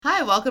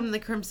Hi, welcome to the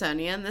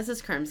Crimsonian. This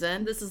is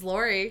Crimson. This is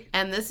Laurie.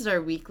 And this is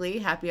our weekly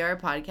happy hour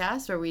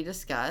podcast where we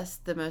discuss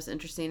the most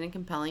interesting and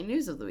compelling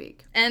news of the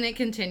week. And it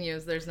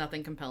continues. There's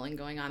nothing compelling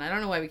going on. I don't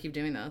know why we keep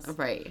doing this.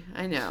 Right.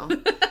 I know.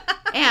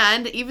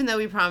 And even though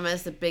we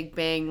promised a Big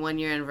Bang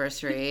 1-year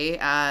anniversary,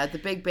 the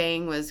Big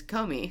Bang was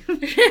Comey.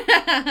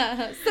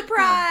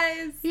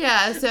 Surprise!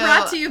 Yeah, so...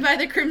 Brought to you by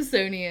the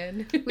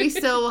Crimsonian. We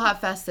still will have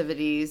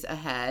festivities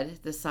ahead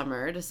this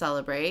summer to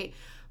celebrate.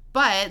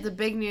 But the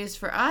big news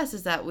for us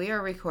is that we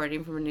are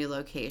recording from a new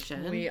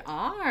location. We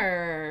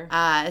are.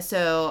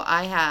 So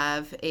I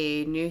have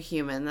a new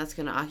human that's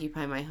going to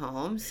occupy my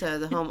home. So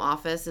the home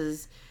office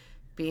is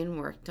being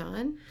worked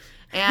on.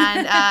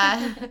 And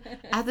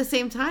at the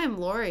same time,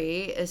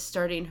 Laurie is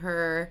starting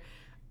her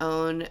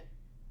own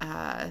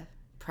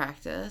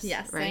practice.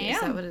 Yes, right? I am.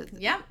 Is that what it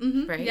is? Yep.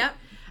 Mm-hmm. Right? Yep.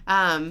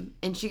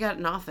 And she got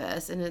an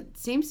office, and it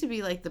seems to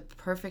be like the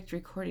perfect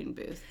recording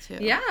booth too.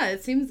 Yeah,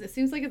 it seems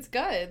like it's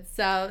good.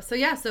 So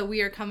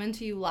we are coming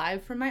to you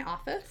live from my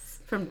office.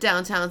 From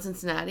downtown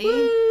Cincinnati.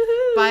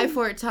 Woo-hoo. By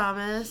Fort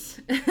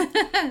Thomas.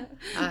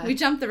 We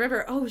jumped the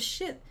river. Oh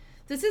shit.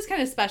 This is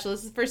kind of special.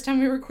 This is the first time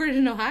we recorded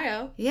in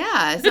Ohio.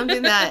 Yeah,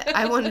 something that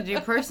I want to do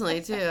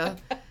personally too.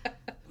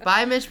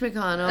 Bye, Mitch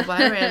McConnell.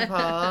 Bye, Rand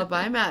Paul.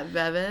 Bye, Matt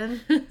Bevin.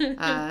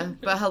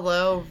 But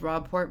hello,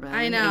 Rob Portman.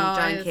 I know.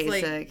 And John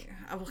Kasich.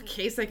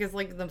 Kasich is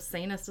like the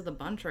sanest of the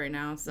bunch right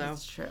now. So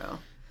that's true.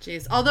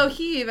 Jeez. Although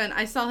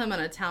I saw him on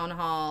a town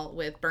hall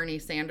with Bernie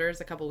Sanders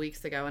a couple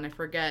weeks ago, and I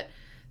forget.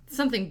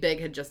 Something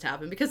big had just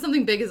happened, because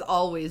something big is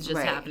always just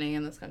happening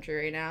in this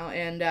country right now.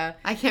 And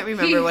I can't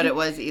remember what it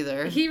was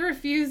either. He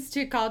refused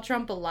to call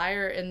Trump a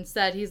liar and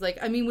said, he's like,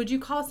 I mean, would you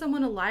call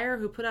someone a liar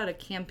who put out a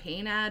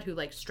campaign ad who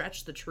like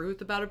stretched the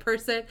truth about a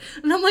person?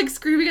 And I'm like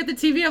screaming at the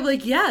TV. I'm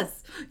like,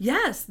 yes,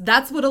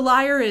 that's what a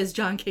liar is,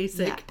 John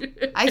Kasich.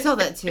 Yeah. I saw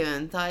that too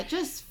and thought,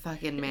 just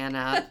fucking man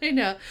up. I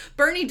know.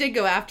 Bernie did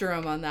go after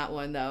him on that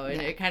one though, and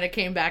it kind of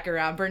came back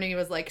around. Bernie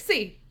was like,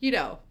 see, you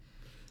know.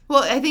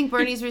 Well, I think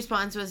Bernie's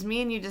response was,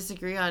 me and you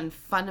disagree on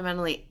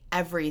fundamentally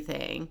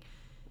everything,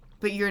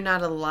 but you're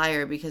not a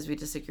liar because we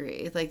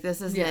disagree. Like,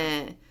 this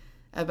isn't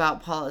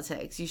about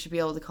politics. You should be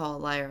able to call a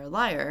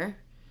liar.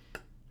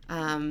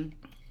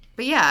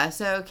 But yeah,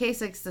 so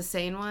Kasich's the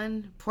sane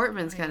one.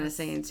 Portman's kind of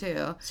sane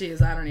too.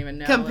 Jeez, I don't even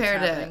know.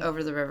 Compared to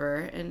over the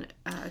river in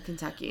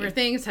Kentucky. Where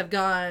things have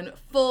gone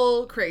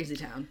full crazy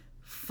town.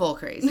 Full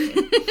crazy.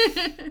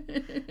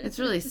 It's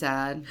really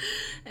sad.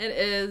 It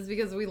is,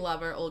 because we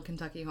love our old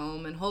Kentucky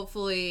home, and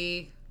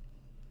hopefully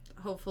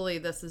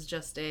this is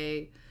just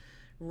a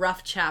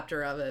rough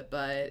chapter of it,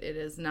 but it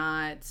is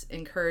not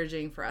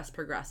encouraging for us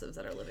progressives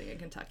that are living in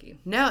Kentucky.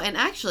 No, and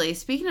actually,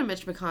 speaking of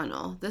Mitch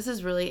McConnell, this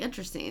is really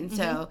interesting. Mm-hmm.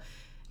 So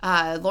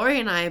Laurie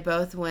and I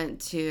both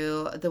went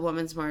to the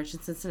Women's March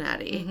in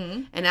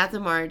Cincinnati, and at the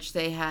march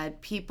they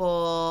had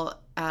people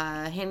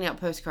handing out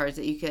postcards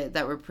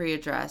that were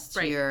pre-addressed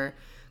to your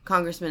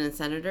congressmen and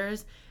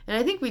senators. And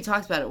I think we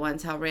talked about it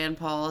once, how Rand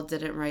Paul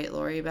didn't write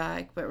Laurie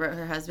back, but wrote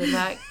her husband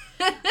back.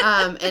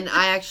 And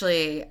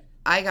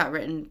I got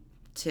written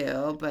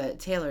to, but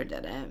Taylor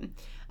didn't.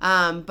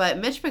 But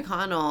Mitch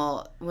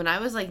McConnell, when I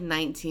was like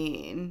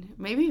 19,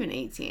 maybe even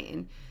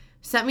 18,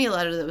 sent me a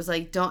letter that was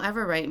like, don't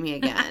ever write me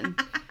again.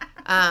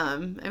 I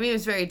mean, it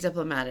was very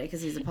diplomatic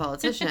because he's a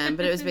politician,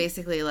 but it was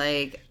basically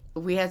like,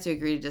 we have to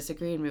agree to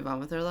disagree and move on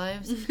with our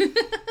lives.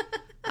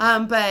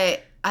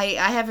 But I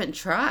haven't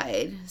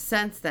tried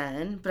since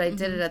then, but I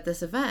did it at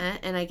this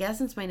event, and I guess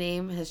since my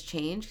name has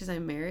changed because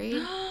I'm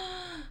married,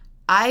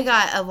 I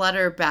got a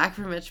letter back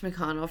from Mitch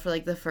McConnell for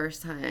like the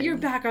first time. You're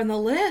back on the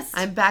list.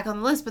 I'm back on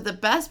the list, but the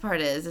best part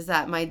is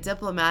that my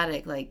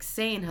diplomatic, like,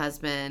 sane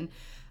husband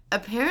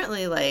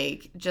apparently,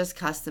 like, just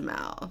cussed him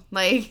out.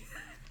 Like,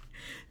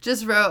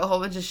 just wrote a whole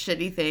bunch of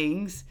shitty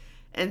things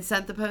and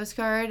sent the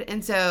postcard.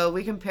 And so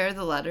we compared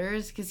the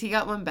letters because he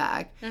got one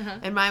back.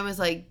 And mine was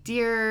like,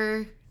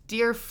 dear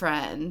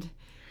friend.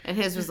 And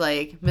his was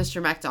like,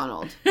 Mr.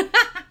 MacDonald.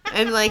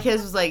 And like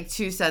his was like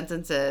 2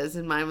 sentences,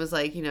 and mine was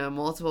like,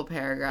 multiple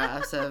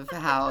paragraphs of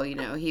how,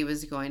 he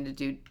was going to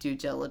do due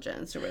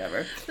diligence or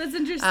whatever. That's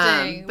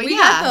interesting. But we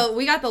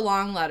got the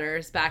long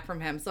letters back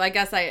from him. So I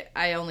guess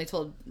I only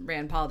told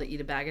Rand Paul to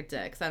eat a bag of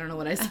dicks. I don't know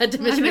what I said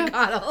to Mitch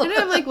McConnell. And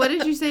I'm like, what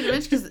did you say to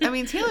Mitch? Because, I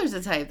mean, Taylor's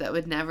the type that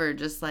would never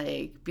just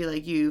like be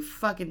like, you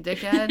fucking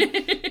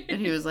dickhead. And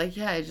he was like,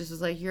 yeah, I just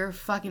was like, you're a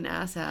fucking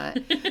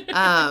asshat.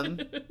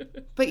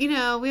 But,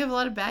 we have a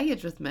lot of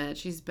baggage with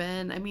Mitch. He's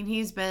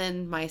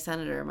been my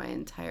senator my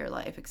entire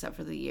life, except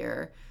for the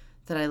year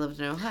that I lived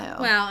in Ohio.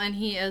 Well, and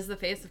he is the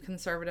face of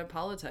conservative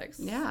politics.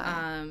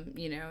 Yeah.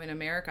 In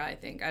America, I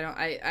think.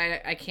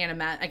 I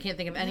can't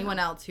think of anyone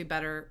else who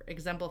better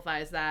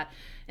exemplifies that.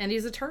 And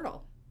he's a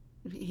turtle.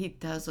 He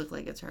does look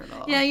like a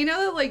turtle. Yeah,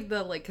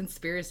 the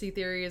conspiracy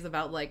theories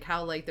about like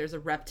how like there's a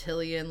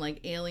reptilian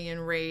like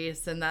alien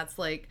race, and that's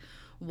like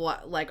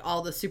what like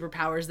all the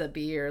superpowers that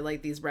be are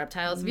like these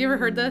reptiles. Have you ever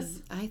heard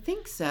this? I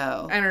think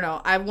so. I don't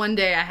know. One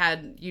day I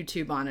had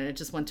YouTube on and it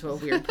just went to a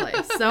weird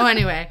place. So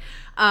anyway,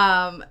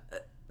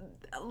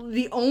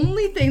 the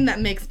only thing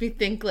that makes me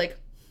think like,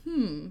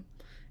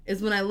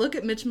 is when I look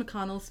at Mitch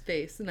McConnell's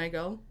face and I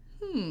go,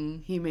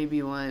 he may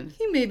be one.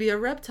 He may be a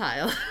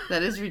reptile.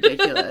 That is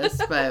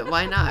ridiculous, but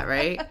why not,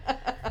 right?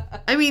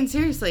 I mean,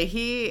 seriously,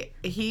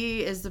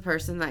 he is the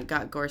person that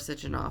got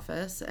Gorsuch in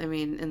office. I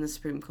mean, in the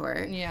Supreme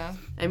Court. Yeah.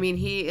 I mean,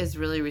 he is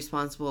really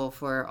responsible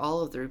for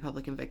all of the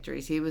Republican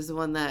victories. He was the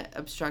one that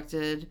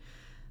obstructed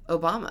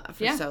Obama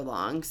for so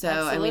long. So,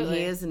 absolutely. I mean,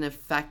 he is an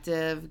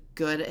effective,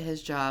 good at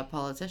his job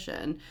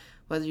politician,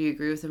 whether you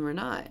agree with him or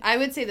not. I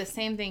would say the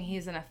same thing.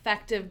 He's an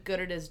effective, good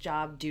at his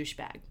job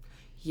douchebag.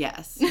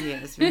 Yes, he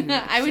is. Very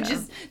much I would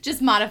so.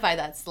 just modify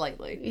that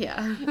slightly.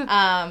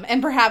 Yeah.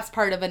 And perhaps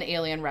part of an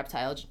alien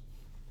reptile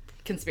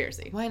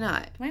conspiracy. Why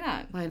not? Why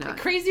not? Why not?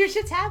 Crazier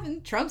shit's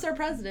happen. Trump's our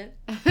president.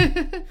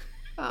 Right?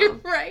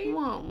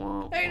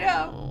 I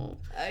know.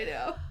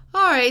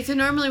 All right, so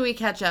normally we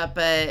catch up,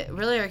 but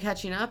really our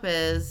catching up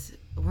is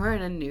we're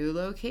in a new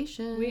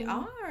location. We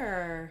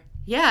are.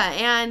 Yeah,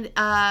 and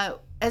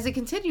as a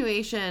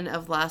continuation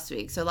of last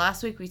week, so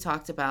last week we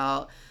talked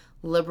about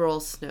liberal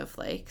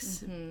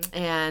snowflakes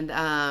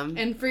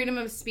and freedom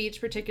of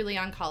speech, particularly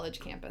on college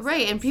campuses.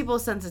 Right, and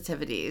people's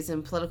sensitivities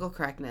and political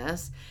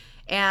correctness.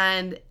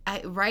 And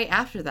right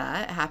after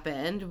that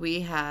happened,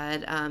 we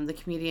had the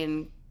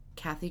comedian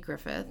Kathy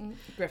Griffin.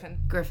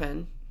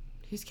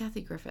 Who's Kathy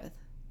Griffith?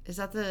 Is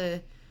that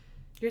the...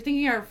 You're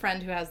thinking of our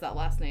friend who has that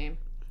last name.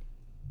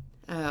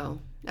 Oh,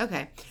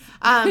 okay.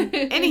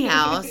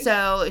 Anyhow,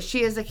 so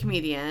she is a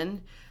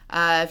comedian.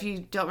 If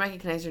you don't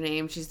recognize her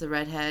name, she's the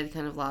redhead,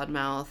 kind of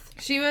loudmouth.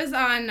 She was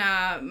on,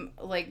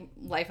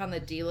 Life on the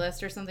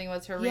D-List or something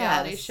was her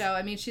reality show.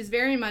 I mean, she's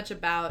very much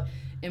about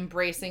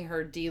embracing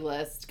her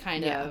D-List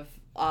kind of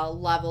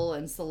level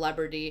and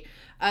celebrity.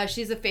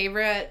 She's a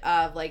favorite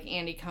of,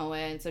 Andy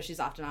Cohen, so she's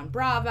often on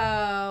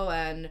Bravo,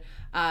 and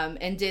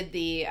did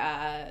the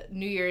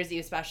New Year's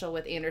Eve special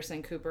with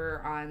Anderson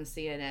Cooper on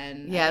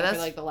CNN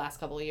for, the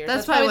last couple of years.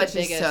 That's probably what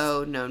she's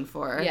so known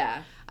for.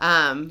 Yeah.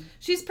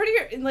 She's pretty,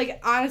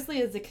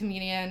 honestly, as a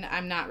comedian,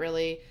 I'm not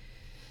really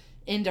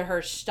into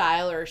her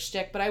style or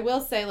shtick, but I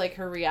will say,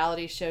 her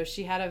reality show,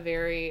 she had a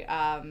very,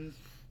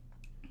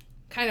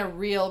 kind of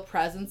real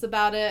presence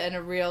about it and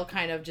a real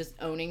kind of just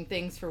owning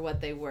things for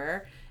what they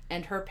were.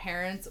 And her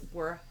parents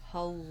were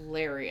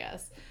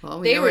hilarious.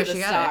 Well, they were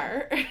the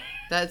star.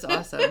 That's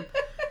awesome.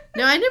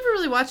 No, I never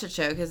really watched the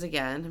show because,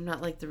 again, I'm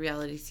not the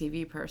reality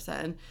TV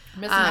person.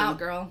 Missing out,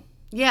 girl.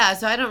 Yeah,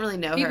 so I don't really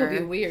know People her.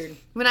 People be weird.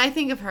 When I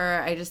think of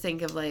her, I just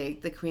think of,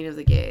 the queen of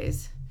the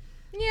gays.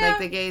 Yeah.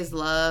 The gays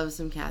love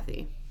some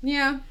Kathy.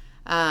 Yeah.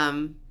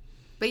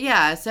 But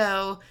yeah,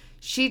 so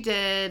she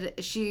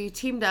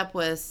teamed up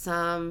with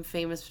some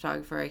famous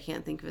photographer. I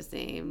can't think of his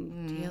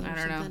name. Taylor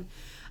I don't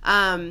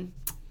know.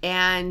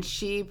 And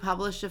she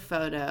published a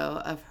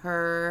photo of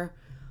her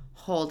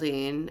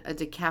holding a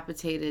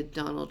decapitated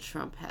Donald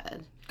Trump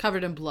head.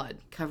 Covered in blood.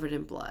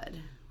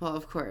 Well,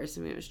 of course.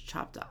 I mean, it was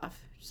chopped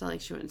off. It's not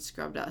like she went and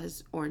scrubbed out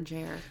his orange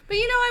hair. But,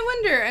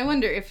 I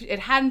wonder if it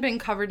hadn't been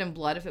covered in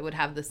blood, if it would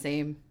have the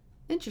same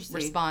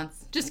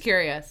response. Just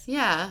curious.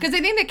 Yeah. Because I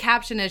think the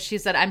caption is, she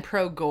said, I'm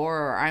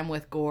pro-gore, or I'm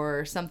with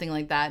Gore, or something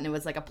like that. And it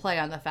was a play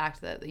on the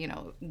fact that,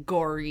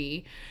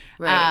 gory.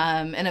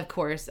 Right. And, of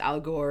course, Al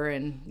Gore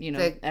and,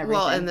 everything.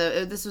 Well, and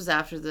this was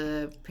after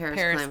the Paris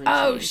climate change.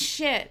 Oh,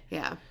 shit.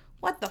 Yeah.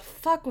 What the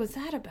fuck was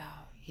that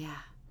about? Yeah.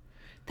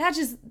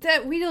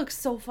 We look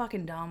so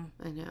fucking dumb.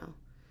 I know.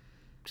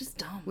 Just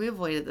dumb. We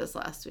avoided this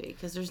last week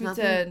because there's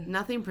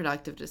nothing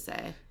productive to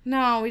say.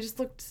 No, we just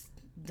looked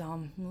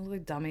dumb. We looked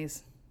like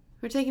dummies.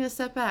 We're taking a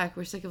step back.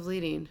 We're sick of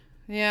leading.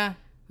 Yeah.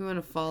 We want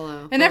to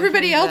follow. And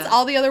everybody else,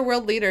 all the other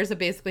world leaders have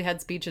basically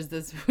had speeches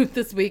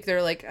this week.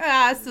 They're like,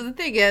 so the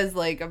thing is,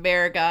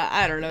 America,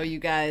 I don't know, you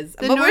guys.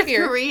 The North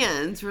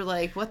Koreans were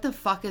like, what the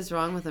fuck is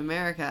wrong with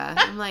America?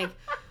 I'm like,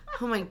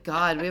 oh my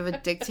God, we have a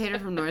dictator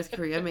from North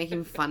Korea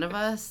making fun of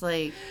us?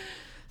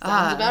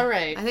 Sounds about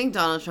right. I think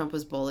Donald Trump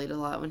was bullied a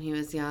lot when he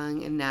was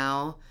young, and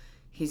now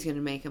he's going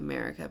to make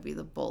America be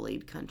the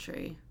bullied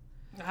country.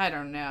 I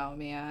don't know,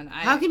 man.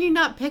 How can you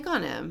not pick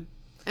on him?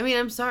 I mean,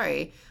 I'm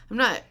sorry. I'm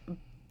not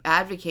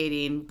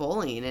advocating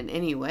bullying in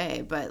any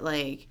way, but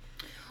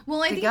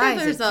well, I think that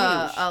there's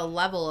a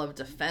level of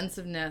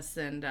defensiveness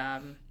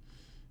and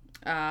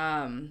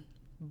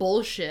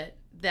bullshit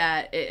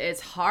that it's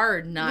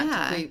hard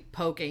not to keep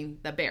poking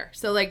the bear.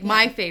 So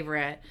my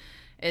favorite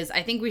is,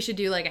 I think we should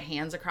do a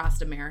hands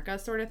across America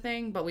sort of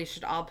thing, but we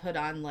should all put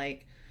on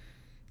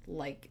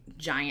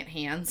giant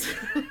hands.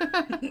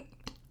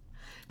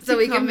 So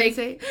we can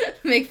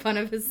make fun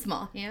of his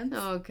small hands.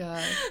 Oh,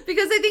 God.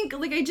 Because I think,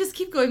 I just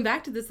keep going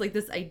back to this,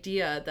 this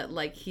idea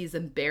that, he's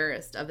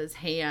embarrassed of his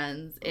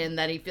hands and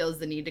that he feels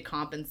the need to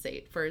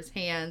compensate for his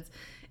hands.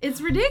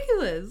 It's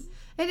ridiculous.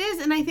 It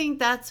is, and I think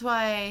that's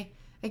why,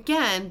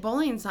 again,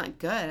 bullying's not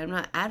good. I'm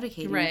not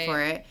advocating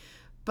for it.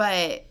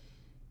 But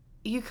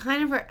you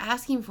kind of are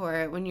asking for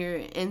it when you're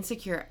an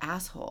insecure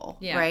asshole,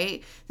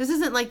 right? This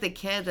isn't the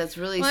kid that's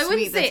really sweet. I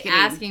wouldn't say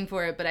asking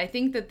for it, but I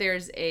think that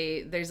there's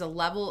a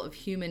level of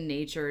human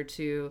nature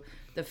to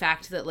the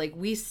fact that, like,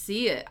 we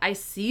see it. I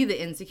see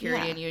the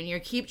insecurity in you, and you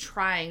keep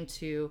trying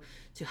to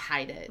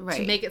hide it,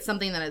 to make it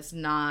something that it's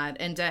not,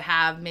 and to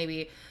have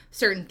maybe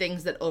certain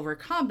things that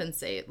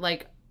overcompensate,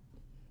 like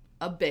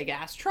a big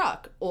ass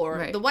truck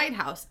or the White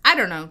House. I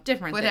don't know,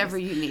 different whatever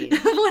things. You need.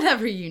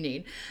 Whatever you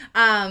need.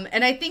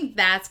 And I think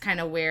that's kind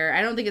of where,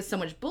 I don't think it's so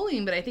much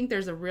bullying, but I think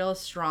there's a real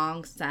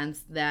strong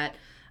sense that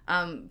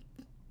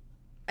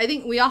I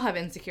think we all have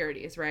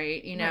insecurities,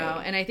 right? You know,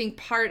 and I think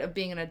part of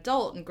being an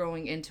adult and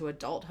growing into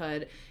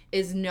adulthood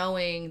is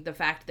knowing the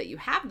fact that you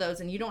have those,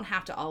 and you don't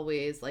have to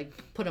always, like,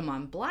 put them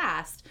on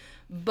blast.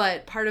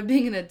 But part of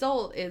being an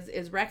adult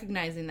is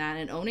recognizing that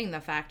and owning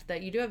the fact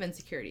that you do have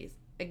insecurities.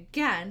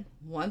 Again,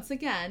 once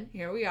again,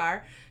 here we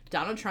are.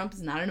 Donald Trump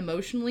is not an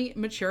emotionally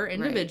mature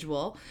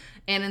individual.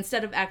 And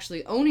instead of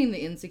actually owning the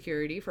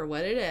insecurity for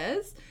what it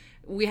is,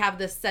 we have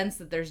this sense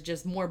that there's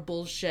just more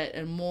bullshit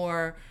and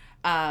more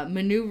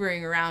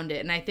maneuvering around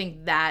it. And I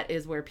think that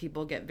is where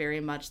people get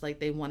very much like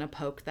they want to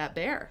poke that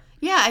bear.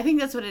 Yeah, I think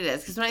that's what it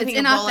is. Because when I think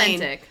of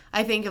bullying,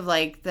 I think of,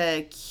 like,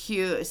 the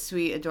cute,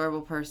 sweet,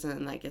 adorable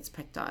person that gets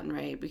picked on,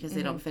 right? Because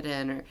they don't fit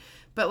in.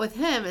 But with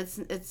him, it's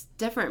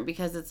different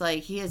because it's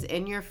like he is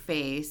in your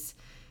face,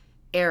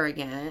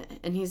 arrogant,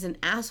 and he's an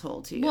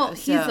asshole to you. Well,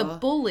 he's a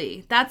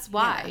bully. That's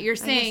why. You're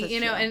saying, you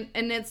know,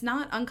 and it's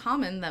not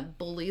uncommon that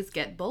bullies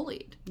get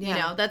bullied. Yeah. You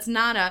know, that's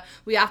not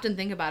we often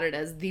think about it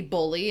as the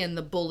bully and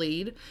the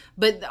bullied,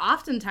 but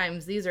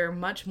oftentimes these are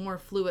much more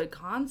fluid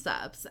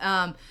concepts.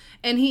 And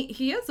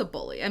he is a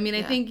bully. I mean,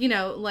 I think, you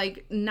know,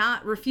 like,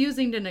 not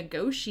refusing to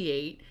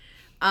negotiate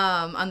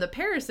on the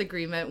Paris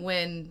Agreement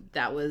when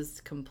that was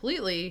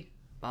completely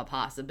a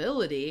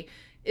possibility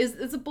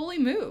is a bully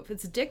move.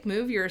 It's a dick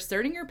move. You're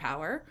asserting your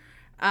power.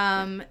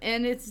 And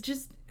it's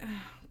just, oh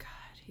God,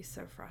 he's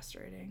so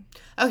frustrating.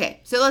 Okay,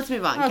 so let's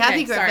move on. Okay,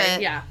 Kathy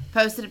Griffin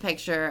posted a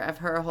picture of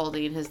her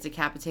holding his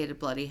decapitated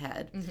bloody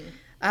head.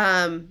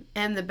 And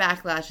the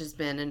backlash has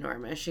been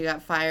enormous. She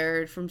got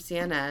fired from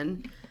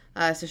CNN,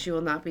 so she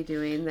will not be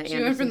doing the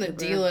She went from the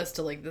D list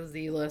to, like, the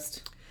Z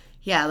list.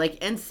 Yeah,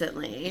 like,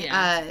 instantly.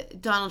 Yeah.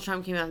 Donald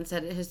Trump came out and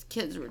said his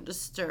kids were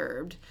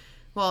disturbed.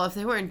 Well, if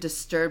they weren't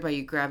disturbed by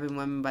you grabbing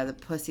women by the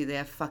pussy, they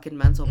have fucking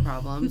mental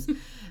problems.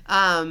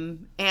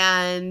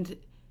 And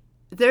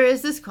there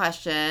is this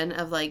question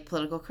of, like,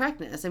 political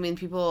correctness. I mean,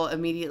 people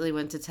immediately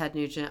went to Ted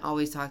Nugent,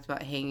 always talked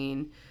about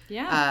hanging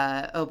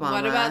Obama.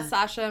 What about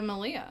Sasha and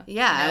Malia?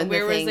 Yeah. You know,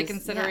 where was the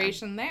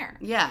consideration there?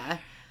 Yeah.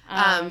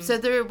 So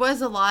there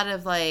was a lot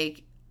of,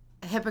 like,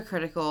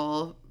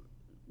 hypocritical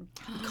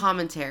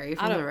commentary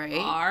from the right.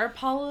 Our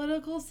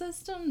political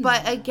system.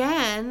 But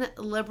again,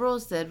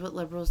 liberals did what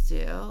liberals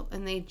do,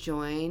 and they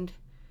joined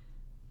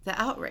the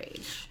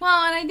outrage.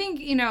 Well, and I think,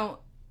 you know,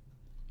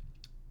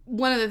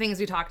 one of the things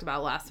we talked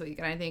about last week,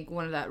 and I think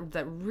one of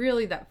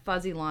that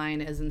fuzzy line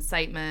is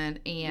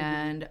incitement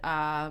and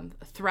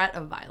threat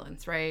of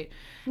violence, right?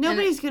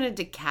 Nobody's going to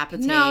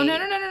decapitate. No.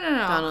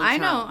 Donald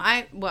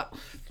Trump.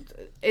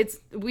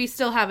 We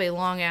still have a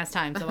long ass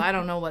time, so I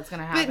don't know what's going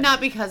to happen. But not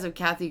because of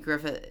Kathy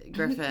Griffin.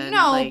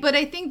 No, like, but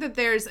I think that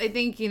there's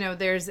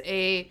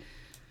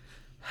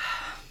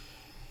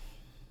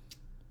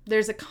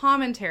a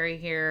commentary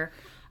here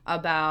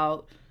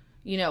about,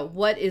 you know,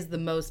 what is the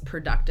most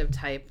productive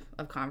type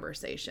of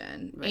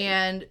conversation. Right.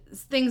 And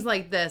things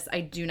like this,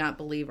 I do not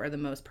believe are the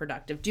most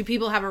productive. Do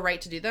people have a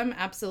right to do them?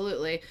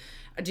 Absolutely.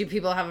 Do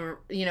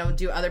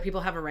other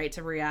people have a right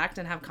to react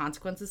and have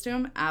consequences to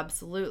them?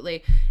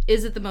 Absolutely.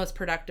 Is it the most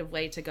productive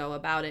way to go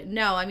about it?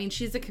 No. I mean,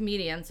 she's a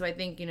comedian, so I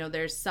think, you know,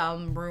 there's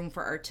some room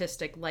for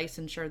artistic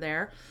licensure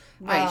there.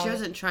 Right. She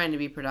wasn't trying to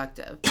be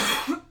productive.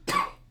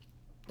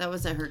 That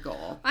wasn't her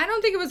goal. I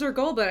don't think it was her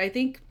goal, but I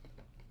think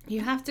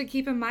you have to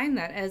keep in mind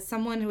that as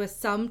someone who has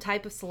some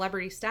type of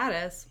celebrity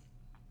status,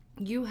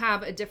 you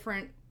have a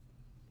different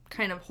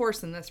kind of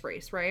horse in this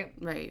race, right?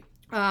 Right.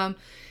 And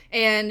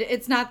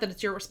it's not that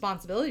it's your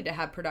responsibility to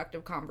have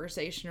productive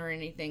conversation or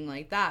anything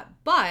like that,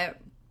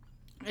 but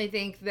I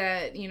think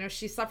that, you know,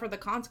 she suffered the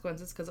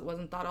consequences because it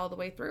wasn't thought all the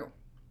way through.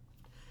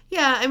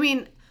 Yeah, I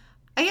mean,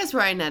 I guess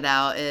where I net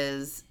out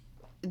is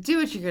do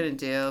what you're going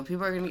to do.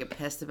 People are going to get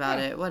pissed about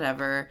it,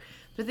 whatever.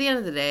 But at the end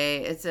of the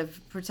day, it's a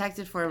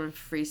protected form of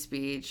free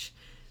speech.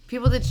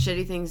 People did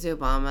shitty things to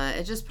Obama.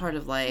 It's just part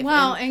of life.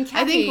 Well, and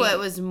Kathy, I think what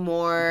was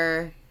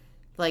more,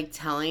 like,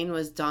 telling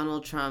was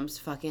Donald Trump's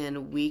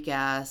fucking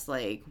weak-ass,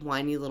 like,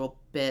 whiny little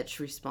bitch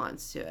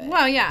response to it.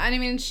 Well, yeah. And I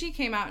mean, she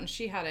came out and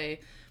she had a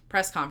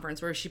press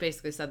conference where she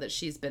basically said that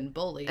she's been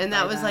bullied. And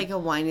that was like a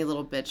whiny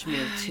little bitch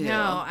move, too.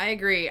 No, I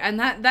agree. And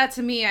that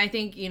to me, I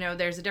think, you know,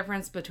 there's a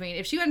difference between,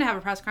 if she wanted to have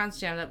a press conference,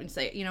 stand up and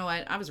say, you know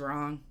what, I was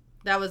wrong.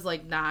 That was,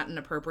 like, not an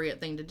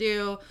appropriate thing to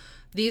do.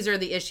 These are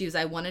the issues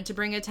I wanted to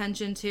bring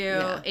attention to.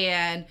 Yeah.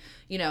 And,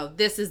 you know,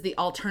 this is the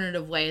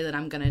alternative way that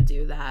I'm going to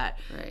do that.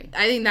 Right.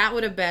 I think that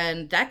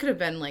could have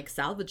been, like,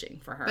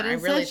 salvaging for her. But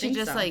instead, I really she think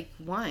just, so. like,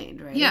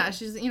 whined, right? Yeah,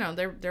 she's, you know,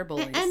 they're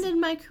bullies. It ended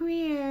my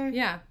career.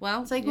 Yeah,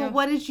 well. It's like, well,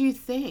 what did you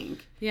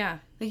think? Yeah.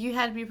 Like, you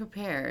had to be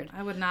prepared.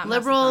 I would not.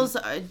 Liberals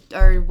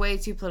are way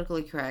too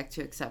politically correct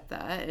to accept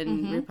that,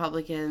 and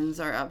Republicans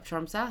are up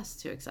Trump's ass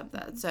to accept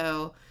that.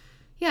 So,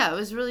 yeah, it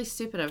was really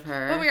stupid of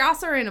her. But we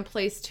also are in a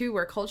place, too,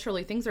 where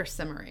culturally things are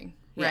simmering,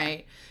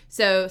 right?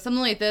 So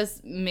something like this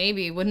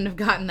maybe wouldn't have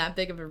gotten that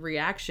big of a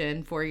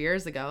reaction 4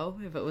 years ago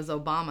if it was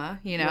Obama,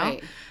 you know?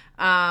 Right.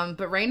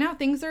 But right now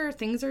things are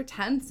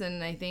tense,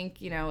 and I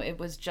think, you know, it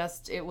was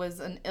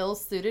an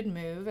ill-suited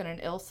move and an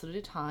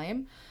ill-suited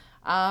time.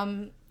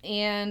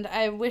 And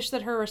I wish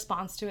that her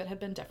response to it had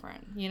been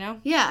different, you know?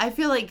 Yeah, I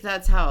feel like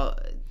that's how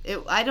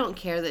I don't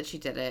care that she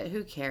did it.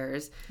 Who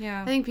cares?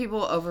 Yeah. I think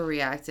people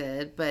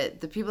overreacted, but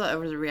the people that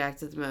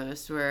overreacted the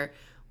most were,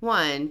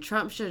 one,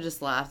 Trump should have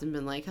just laughed and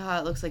been like,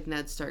 it looks like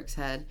Ned Stark's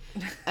head.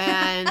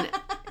 And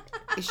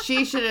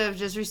she should have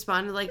just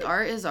responded like,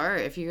 art is art.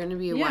 If you're going to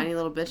be a whiny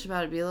little bitch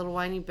about it, be a little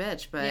whiny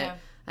bitch. But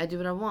I do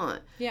what I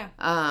want. Yeah.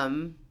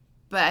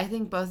 But I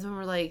think both of them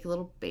were like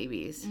little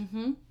babies.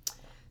 Mm-hmm.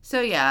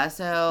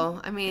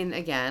 So, I mean,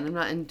 again, I'm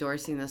not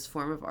endorsing this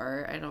form of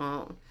art.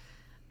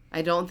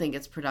 I don't think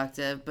it's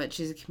productive, but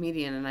she's a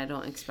comedian, and I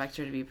don't expect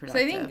her to be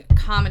productive. So I think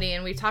comedy,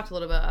 and we've talked a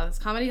little bit about this,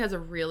 comedy has a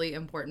really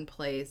important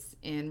place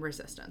in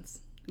resistance.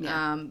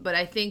 Yeah. But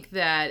I think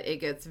that it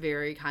gets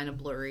very kind of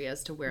blurry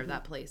as to where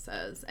that place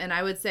is. And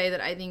I would say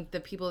that I think the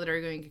people that are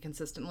doing it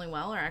consistently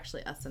well are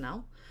actually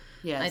SNL.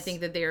 Yes. I think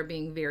that they are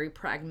being very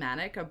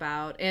pragmatic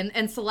about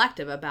and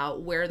selective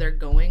about where they're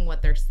going,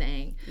 what they're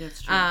saying.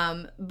 That's true.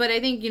 But I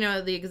think, you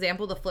know,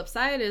 the flip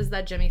side is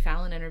that Jimmy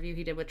Fallon interview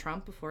he did with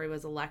Trump before he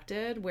was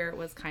elected, where it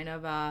was kind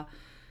of a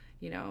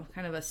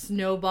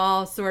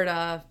snowball sort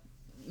of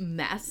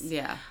mess.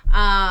 Yeah.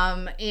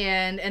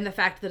 And the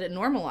fact that it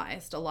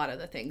normalized a lot of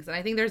the things. And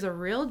I think there's a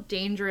real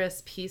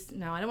dangerous piece.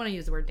 No, I don't want to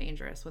use the word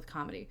dangerous with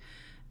comedy.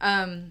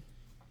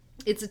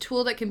 It's a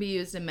tool that can be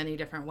used in many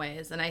different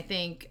ways. And I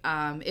think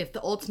if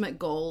the ultimate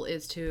goal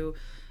is to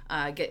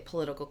get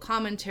political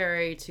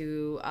commentary,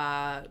 to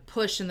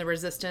push in the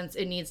resistance,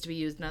 it needs to be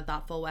used in a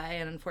thoughtful way.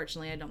 And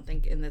unfortunately, I don't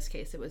think in this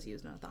case it was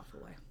used in a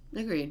thoughtful way.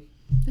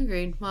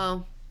 Agreed.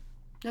 Well,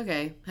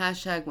 okay. #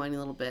 whiny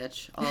little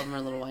bitch. All of them are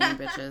little whiny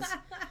bitches.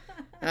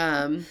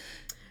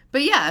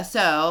 But yeah,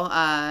 so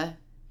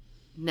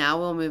now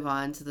we'll move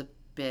on to the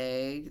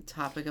big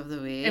topic of the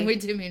week. And we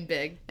do mean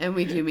big.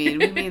 We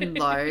mean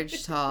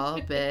large, tall,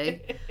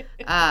 big.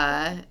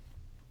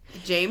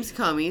 James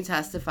Comey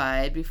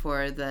testified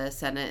before the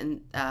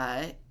Senate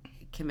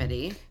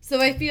committee.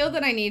 So I feel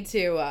that I need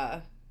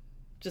to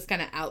just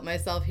kind of out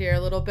myself here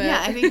a little bit.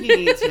 Yeah, I think you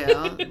need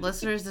to.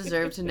 Listeners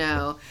deserve to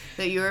know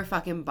that you are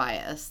fucking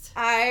biased.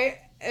 I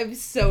am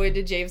so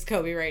into James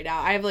Comey right now.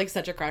 I have like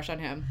such a crush on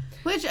him.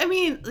 Which, I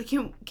mean,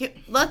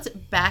 let's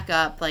back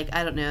up, like,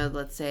 I don't know,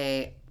 let's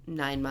say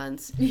 9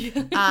 months,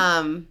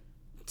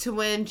 to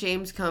when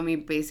James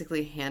Comey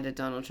basically handed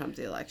Donald Trump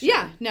the election.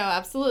 Yeah, no,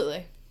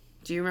 absolutely.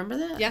 Do you remember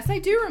that? Yes, I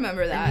do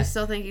remember that. And you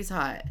still think he's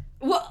hot?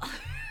 Well,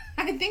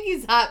 I think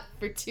he's hot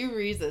for 2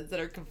 reasons that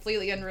are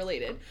completely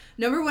unrelated.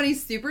 Number one,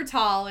 he's super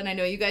tall, and I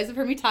know you guys have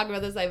heard me talk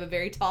about this. I have a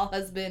very tall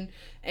husband,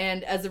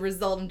 and as a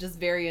result, I'm just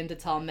very into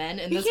tall men,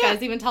 and this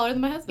guy's even taller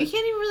than my husband. You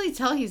can't even really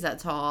tell he's that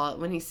tall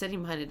when he's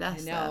sitting behind a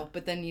desk. I know,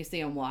 but then you see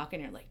him walk,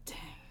 and you're like, dang,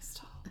 he's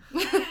tall.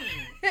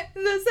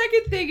 The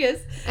second thing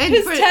is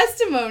his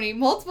testimony.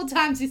 Multiple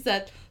times he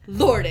said,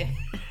 Lordy.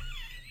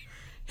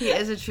 He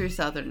is a true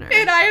Southerner.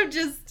 And I am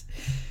just,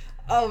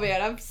 oh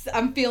man,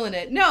 I'm feeling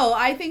it. No,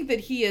 I think that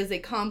he is a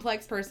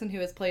complex person who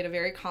has played a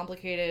very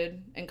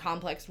complicated and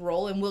complex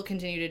role and will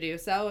continue to do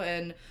so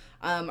in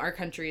our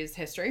country's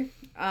history.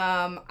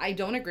 I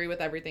don't agree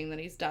with everything that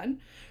he's done.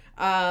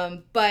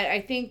 But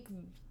I think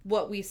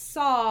what we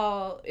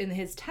saw in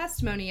his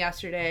testimony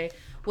yesterday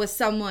was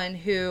someone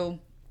who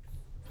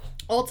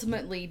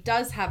ultimately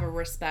does have a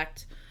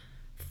respect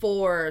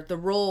for the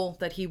role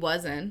that he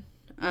was in.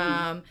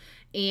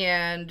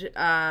 And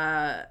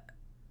at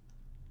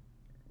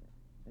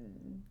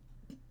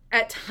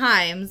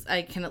times,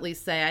 I can at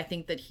least say, I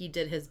think that he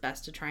did his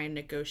best to try and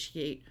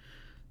negotiate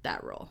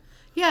that role.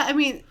 Yeah, I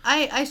mean,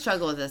 I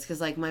struggle with this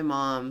because, like, my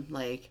mom,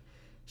 like,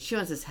 she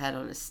wants his head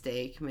on a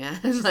steak, man.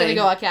 She's like, gonna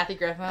go at Kathy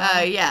Griffin.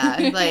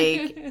 Yeah,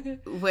 like,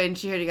 when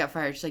she heard he got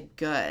fired, she's like,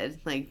 good.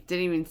 Like,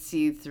 didn't even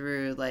see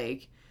through,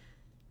 like,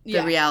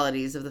 the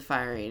realities of the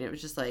firing. It was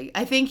just like,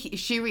 I think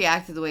she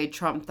reacted the way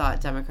Trump thought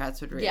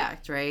Democrats would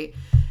react, right?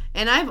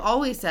 And I've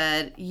always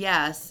said,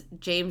 yes,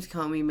 James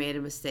Comey made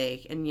a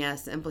mistake. And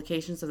yes, the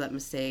implications of that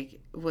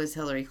mistake was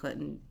Hillary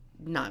Clinton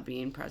not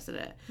being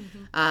president,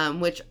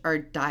 which are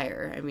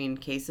dire. I mean,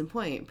 case in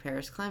point,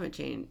 Paris climate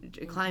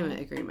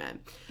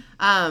agreement.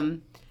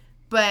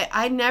 But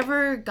I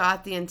never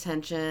got the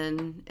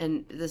intention,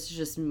 and this is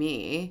just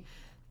me,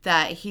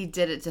 that he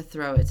did it to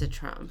throw it to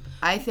Trump.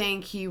 I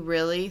think he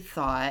really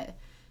thought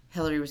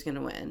Hillary was going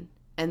to win,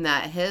 and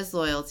that his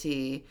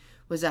loyalty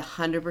was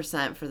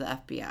 100% for the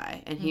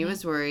FBI. And he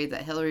was worried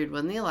that Hillary would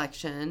win the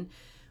election,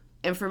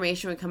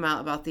 information would come out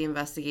about the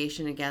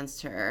investigation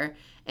against her,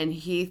 and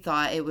he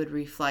thought it would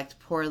reflect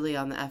poorly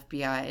on the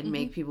FBI and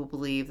make people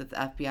believe that the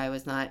FBI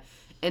was not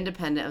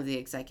independent of the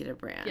executive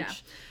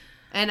branch.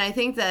 And I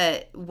think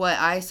that what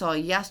I saw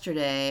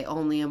yesterday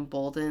only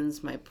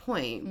emboldens my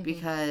point,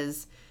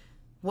 because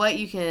what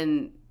you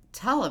can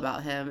tell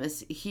about him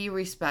is he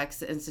respects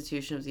the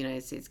institution of the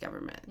United States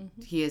government.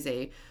 He is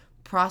a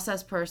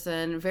process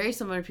person, very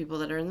similar to people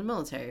that are in the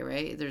military,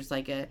 right? There's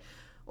like a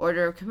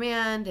order of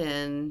command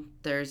and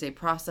there's a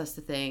process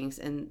to things,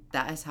 and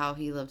that is how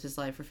he lived his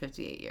life for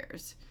 58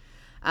 years.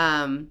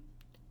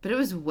 But it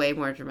was way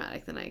more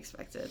dramatic than I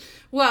expected.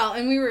 Well,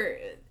 and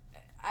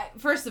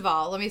first of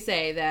all, let me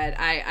say that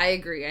I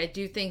agree. I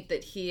do think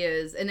that he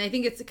is, and I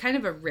think it's kind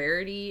of a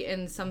rarity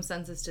in some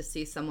senses to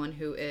see someone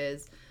who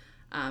is,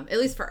 at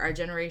least for our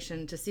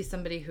generation, to see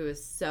somebody who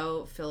is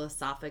so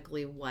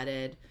philosophically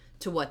wedded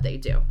to what they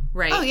do,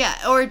 right? Oh, yeah.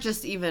 Or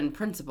just even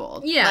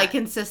principled. Yeah. Like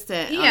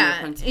consistent on the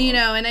principles. You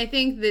know, and I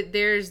think that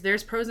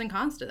there's pros and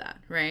cons to that,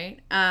 right?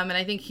 And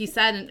I think he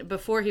said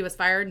before he was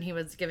fired and he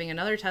was giving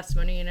another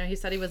testimony, you know, he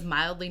said he was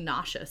mildly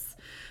nauseous.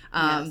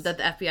 That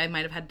the FBI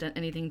might have had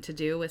anything to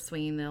do with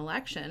swinging the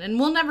election. And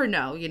we'll never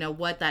know, you know,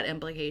 what that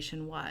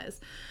implication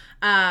was.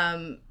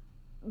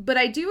 But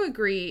I do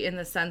agree in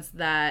the sense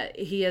that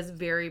he is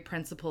very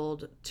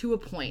principled to a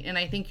point. And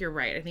I think you're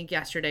right. I think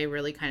yesterday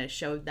really kind of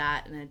showed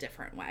that in a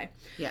different way.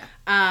 Yeah.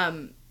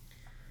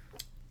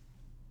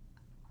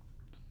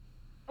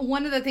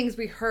 One of the things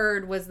we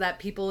heard was that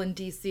people in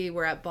D.C.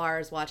 were at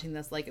bars watching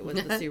this like it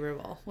was the Super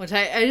Bowl, which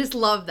I just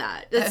love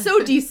that. It's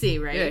so D.C.,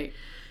 right? Right.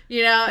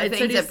 You know, the it's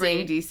things so that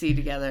bring DC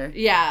together.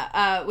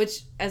 Yeah,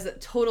 which, as a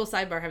total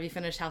sidebar, have you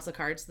finished House of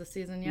Cards this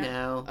season yet?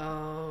 No.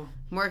 Oh.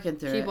 I'm working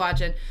through it. Keep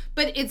watching.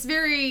 But it's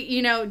very,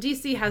 you know,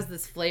 DC has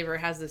this flavor,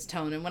 has this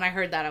tone. And when I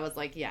heard that, I was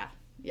like, yeah,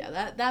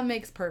 that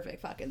makes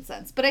perfect fucking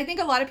sense. But I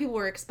think a lot of people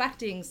were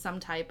expecting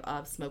some type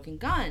of smoking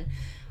gun.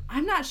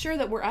 I'm not sure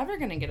that we're ever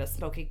going to get a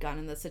smoking gun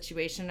in this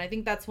situation. I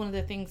think that's one of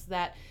the things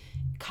that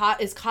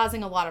is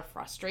causing a lot of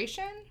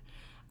frustration.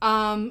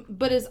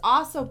 But is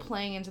also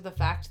playing into the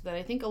fact that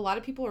I think a lot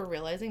of people are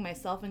realizing,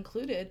 myself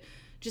included,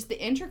 just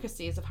the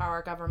intricacies of how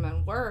our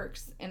government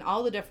works and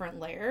all the different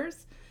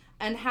layers,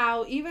 and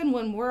how even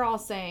when we're all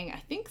saying, I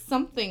think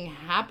something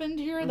happened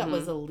here that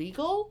was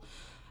illegal,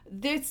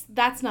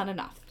 that's not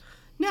enough.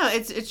 No,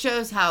 it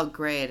shows how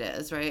gray it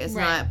is, right? It's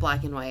not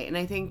black and white. And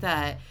I think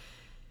that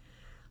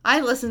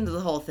I listened to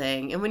the whole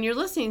thing, and when you're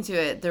listening to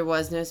it, there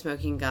was no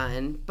smoking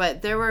gun,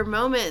 but there were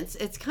moments.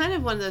 It's kind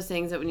of one of those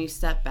things that when you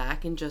step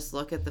back and just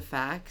look at the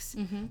facts,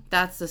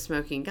 that's the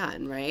smoking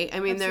gun, right?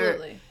 I mean,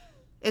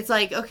 it's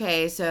like,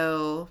 okay,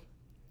 so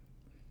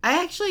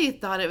I actually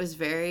thought it was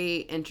very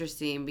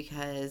interesting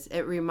because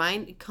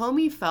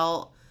Comey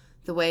felt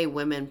the way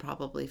women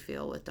probably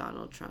feel with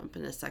Donald Trump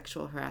in a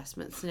sexual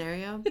harassment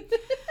scenario.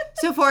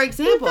 So, for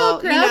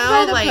example, you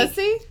know, like,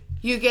 pussy?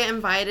 You get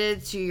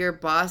invited to your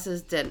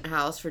boss's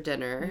house for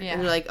dinner,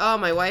 and you're like, oh,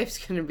 my wife's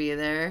going to be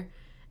there.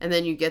 And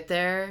then you get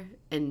there,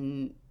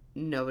 and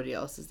nobody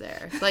else is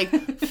there. Like,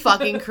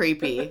 fucking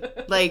creepy.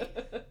 Like,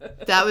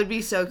 that would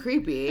be so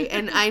creepy.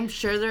 And I'm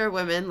sure there are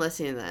women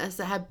listening to this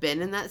that have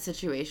been in that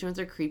situation with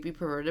their creepy,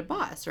 perverted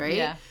boss, right?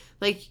 Yeah.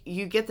 Like,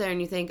 you get there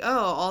and you think, oh,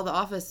 all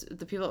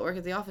the people that work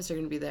at the office are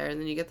going to be there. And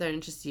then you get there and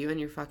it's just you and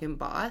your fucking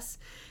boss.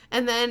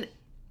 And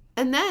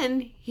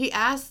then he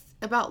asked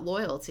about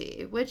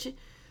loyalty, which...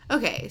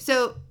 Okay,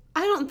 so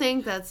I don't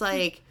think that's,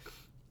 like,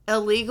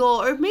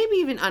 illegal or maybe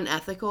even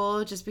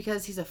unethical just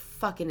because he's a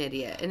fucking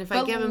idiot. And if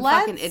I give him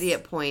fucking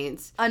idiot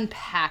points...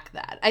 Unpack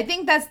that. I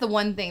think that's the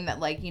one thing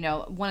that, like, you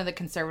know, one of the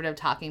conservative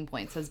talking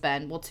points has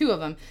been, well, two of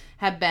them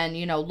have been,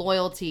 you know,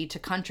 loyalty to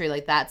country.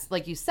 Like, that's,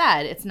 like you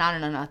said, it's not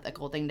an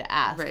unethical thing to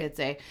ask.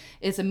 Right.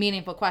 It's a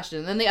meaningful question.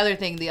 And then the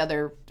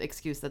other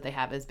excuse that they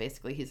have is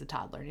basically he's a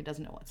toddler and he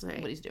doesn't know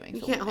what he's doing.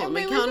 You can't hold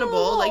him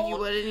accountable like you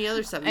would any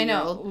other 7-year-old. I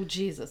know. Oh,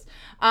 Jesus.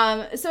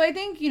 So I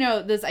think, you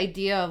know, this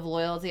idea of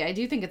loyalty, I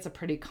do think it's a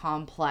pretty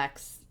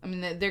complex... I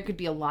mean, there could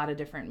be a lot of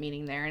different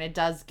meaning there, and it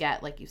does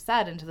get, like you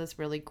said, into this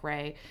really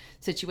gray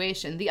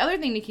situation. The other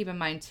thing to keep in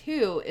mind,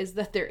 too, is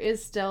that there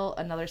is still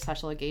another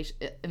special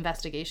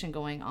investigation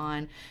going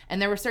on,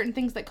 and there were certain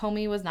things that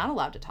Comey was not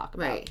allowed to talk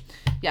about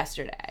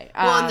yesterday.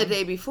 Well, and the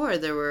day before,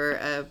 there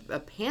were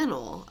a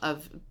panel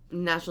of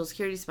national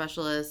security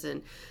specialists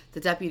and the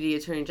deputy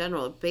attorney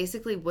general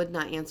basically would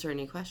not answer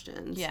any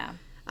questions. Yeah.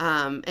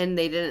 And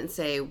they didn't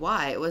say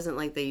why. It wasn't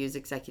like they used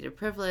executive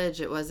privilege.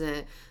 It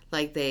wasn't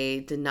like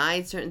they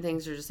denied certain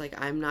things. They're just like,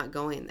 I'm not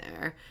going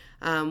there,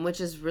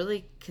 which is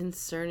really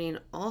concerning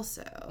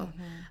also.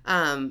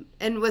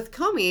 And with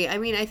Comey, I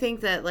mean, I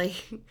think that, like,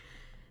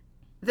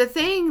 the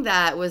thing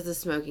that was the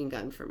smoking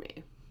gun for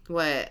me,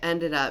 what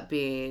ended up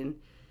being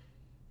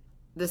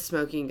the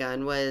smoking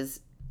gun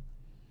was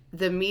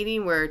the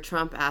meeting where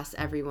Trump asked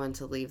everyone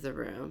to leave the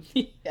room.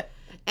 Yeah.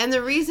 And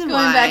the reason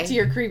Going back to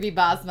your creepy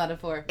boss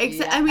metaphor.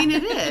 I mean,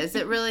 it is.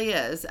 It really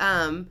is.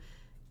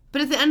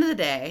 But at the end of the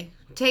day,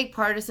 take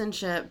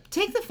partisanship.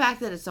 Take the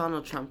fact that it's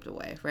Donald Trump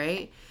away,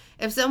 right?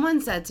 If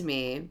someone said to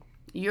me,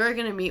 you're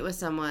going to meet with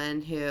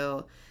someone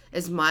who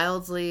is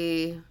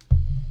mildly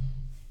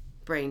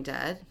brain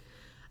dead,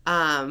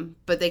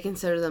 But they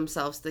consider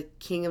themselves the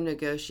king of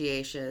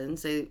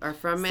negotiations. They are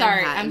from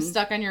Manhattan. Sorry, I'm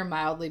stuck on your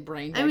mildly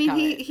brain dead I mean,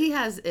 comment. he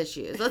has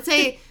issues. Let's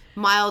say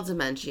mild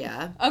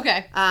dementia.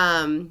 Okay.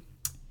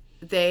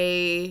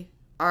 They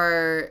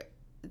are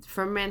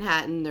from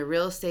Manhattan. They're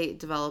real estate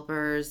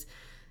developers.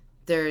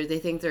 They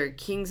think they're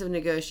kings of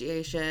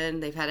negotiation.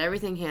 They've had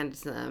everything handed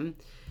to them.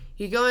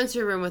 You go into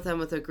a room with them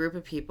with a group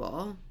of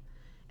people,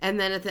 and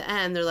then at the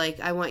end, they're like,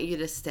 I want you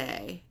to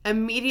stay.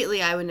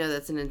 Immediately, I would know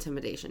that's an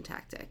intimidation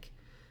tactic.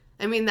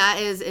 I mean, that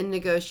is, in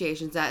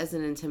negotiations, that is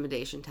an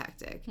intimidation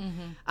tactic.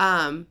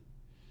 Mm-hmm.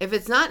 If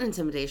it's not an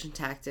intimidation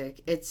tactic,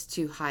 it's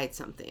to hide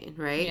something,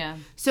 right? Yeah.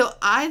 So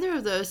either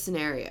of those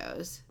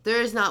scenarios,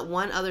 there is not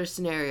one other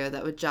scenario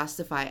that would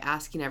justify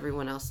asking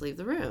everyone else to leave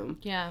the room.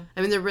 Yeah.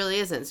 I mean, there really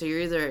isn't. So you're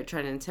either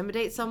trying to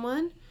intimidate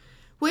someone,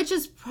 which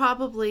is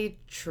probably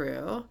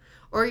true,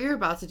 or you're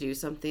about to do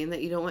something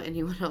that you don't want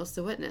anyone else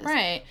to witness.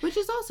 Right. Which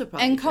is also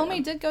probably And true.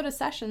 Comey did go to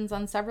Sessions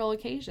on several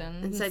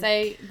occasions and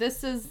say,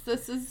 this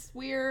is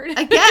weird.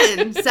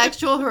 Again,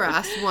 sexual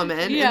harassed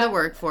woman in the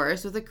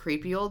workforce with a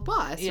creepy old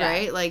boss,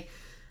 right? Like,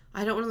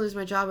 I don't want to lose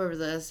my job over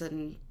this,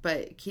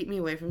 but keep me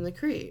away from the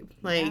creep.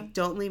 Like,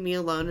 don't leave me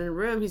alone in a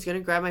room. He's going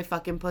to grab my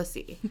fucking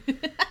pussy.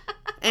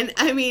 And,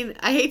 I mean,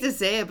 I hate to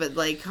say it, but,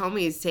 like,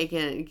 Comey's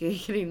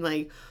getting,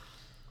 like,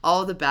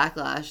 all the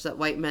backlash that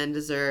white men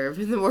deserve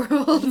in the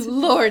world.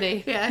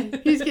 Lordy. Yeah,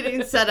 he's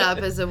getting set up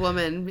as a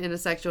woman in a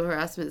sexual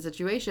harassment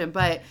situation.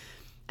 But,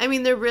 I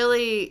mean,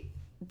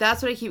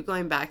 that's what I keep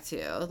going back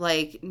to.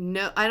 Like,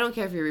 no, I don't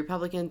care if you're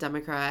Republican,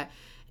 Democrat,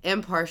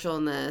 impartial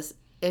in this.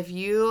 If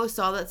you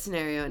saw that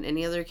scenario in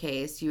any other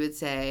case, you would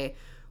say,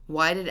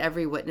 why did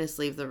every witness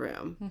leave the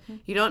room? Mm-hmm.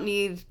 You don't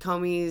need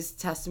Comey's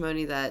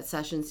testimony that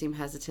Sessions seemed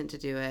hesitant to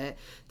do it,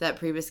 that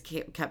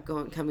Priebus kept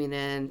coming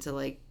in to,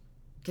 like,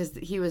 because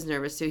he was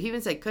nervous too. He even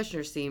said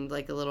Kushner seemed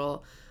like a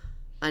little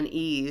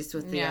uneased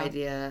with the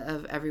idea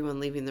of everyone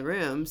leaving the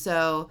room.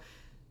 So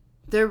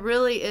there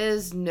really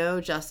is no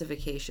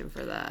justification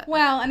for that.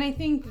 Well, and I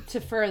think to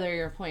further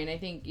your point, I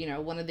think,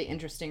 one of the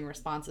interesting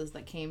responses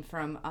that came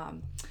from,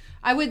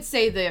 I would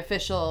say the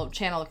official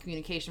channel of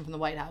communication from the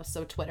White House,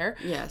 so Twitter,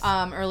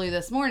 early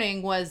this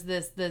morning was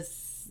this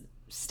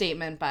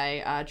statement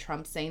by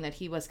Trump saying that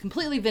he was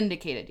completely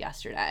vindicated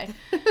yesterday,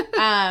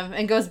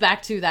 and goes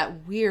back to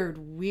that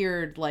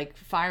weird like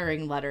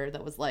firing letter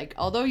that was like,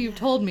 although you've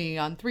told me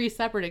on 3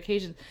 separate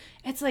occasions.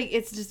 It's like,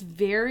 it's just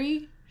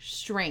very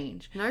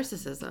strange.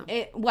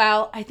 Narcissism.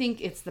 Well, I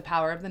think it's the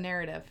power of the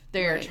narrative.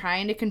 They're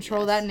trying to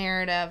control that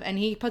narrative, and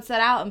he puts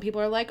that out, and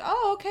people are like,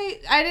 oh,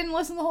 okay, I didn't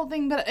listen to the whole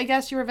thing, but I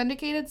guess you were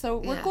vindicated, so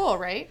we're cool,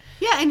 right?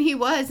 Yeah, and he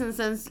was, in the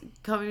sense,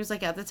 Comey was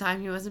like, at the time,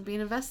 he wasn't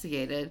being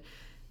investigated.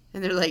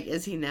 And they're like,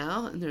 is he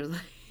now? And they're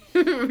like,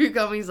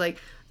 Comey's like,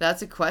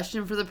 that's a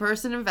question for the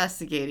person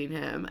investigating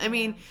him. I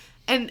mean,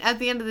 and at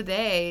the end of the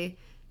day,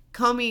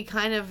 Comey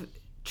kind of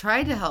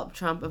tried to help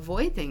Trump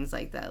avoid things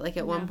like that. Like,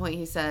 at one point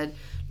he said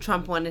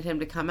Trump wanted him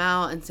to come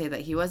out and say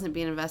that he wasn't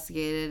being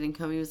investigated. And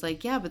Comey was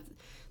like, yeah, but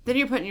then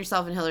you're putting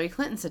yourself in Hillary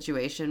Clinton's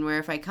situation where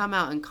if I come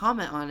out and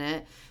comment on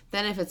it,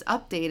 then if it's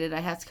updated,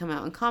 I have to come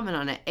out and comment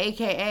on it.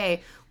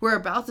 AKA, we're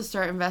about to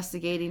start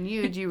investigating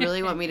you. Do you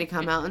really want me to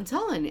come out and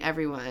tell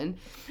everyone?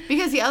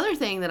 Because the other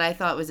thing that I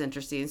thought was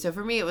interesting, so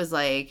for me it was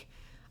like,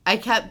 I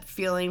kept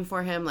feeling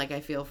for him like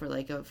I feel for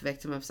like a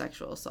victim of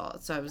sexual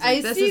assault. So I was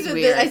like, this is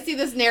weird. I see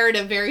this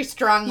narrative very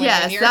strongly.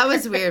 Yes, that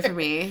was weird for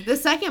me. The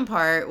second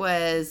part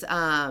was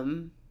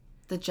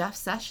the Jeff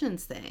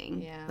Sessions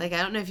thing. Yeah. Like,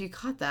 I don't know if you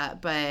caught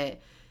that,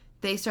 but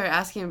they started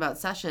asking about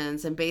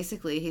Sessions, and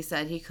basically he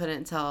said he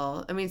couldn't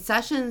tell. I mean,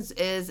 Sessions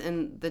is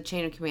in the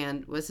chain of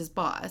command, was his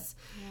boss,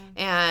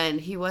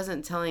 and he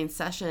wasn't telling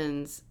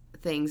Sessions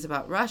things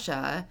about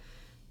Russia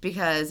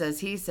because, as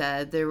he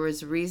said, there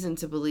was reason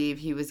to believe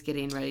he was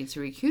getting ready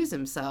to recuse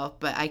himself,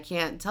 but I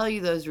can't tell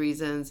you those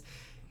reasons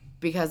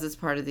because it's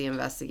part of the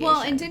investigation.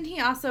 Well, and didn't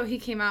he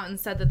came out and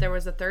said that there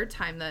was a third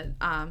time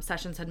that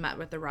Sessions had met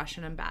with the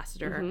Russian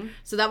ambassador. Mm-hmm.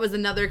 So that was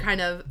another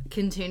kind of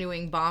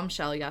continuing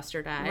bombshell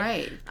yesterday.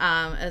 Right.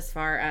 As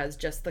far as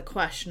just the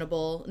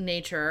questionable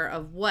nature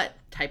of what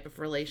type of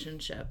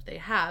relationship they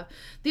have.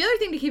 The other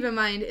thing to keep in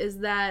mind is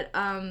that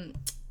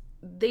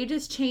they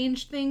just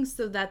changed things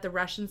so that the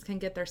Russians can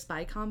get their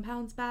spy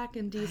compounds back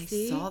in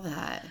D.C. I saw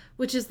that.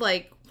 Which is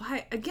like,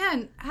 why?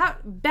 Again, how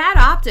bad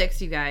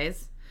optics, you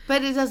guys.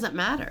 But it doesn't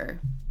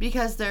matter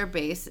because their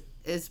base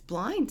is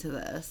blind to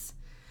this.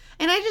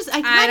 And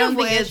I don't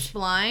think it's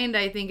blind.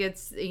 I think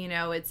it's,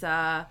 it's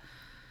an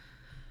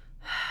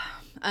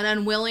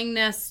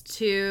unwillingness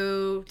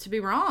to be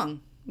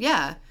wrong.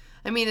 Yeah.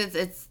 I mean,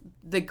 it's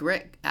the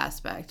grit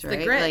aspect, right?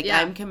 The grit, like,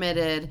 I'm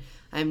committed.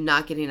 I'm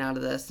not getting out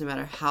of this no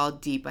matter how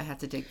deep I have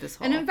to dig this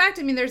hole. And in fact,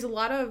 I mean, there's a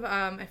lot of,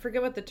 I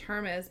forget what the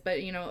term is,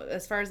 but, you know,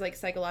 as far as like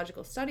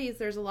psychological studies,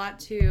 there's a lot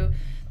to,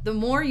 the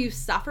more you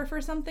suffer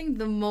for something,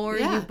 the more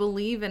you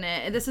believe in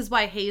it. And this is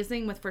why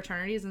hazing with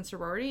fraternities and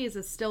sororities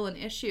is still an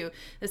issue.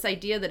 This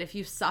idea that if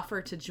you suffer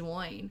to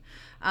join,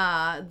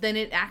 then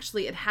it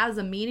has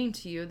a meaning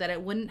to you that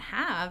it wouldn't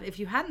have if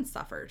you hadn't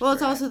suffered. Well,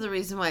 it's also the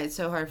reason why it's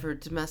so hard for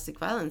domestic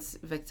violence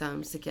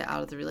victims to get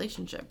out of the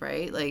relationship,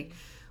 right? Like,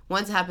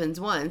 once it happens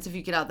once, if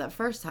you get out that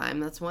first time,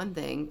 that's one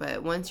thing.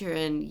 But once you're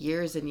in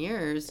years and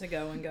years,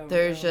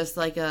 there's just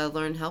like a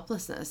learned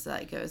helplessness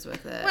that goes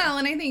with it. Well,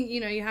 and I think,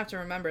 you know, you have to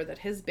remember that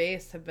his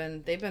base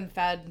they've been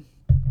fed,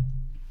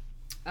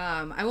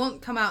 I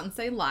won't come out and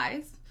say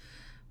lies,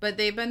 but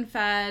they've been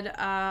fed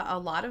a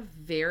lot of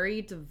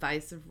very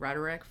divisive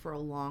rhetoric for a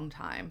long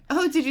time.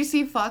 Oh, did you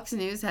see Fox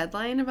News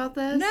headline about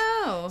this?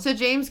 No. So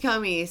James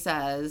Comey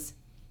says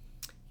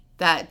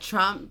that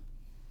Trump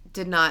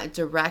did not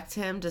direct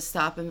him to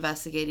stop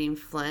investigating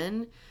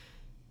Flynn.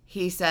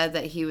 He said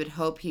that he would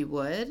hope he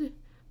would,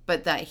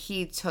 but that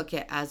he took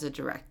it as a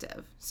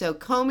directive. So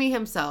Comey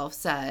himself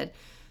said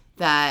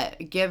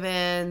that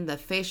given the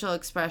facial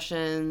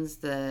expressions,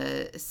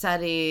 the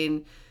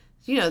setting,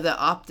 you know, the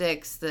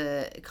optics,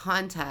 the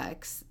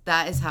context,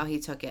 that is how he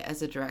took it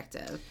as a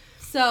directive.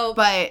 So,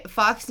 but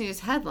Fox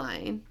News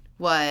headline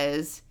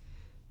was,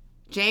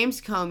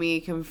 James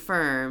Comey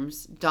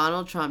confirms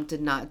Donald Trump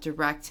did not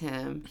direct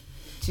him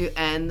to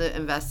end the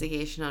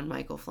investigation on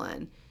Michael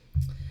Flynn.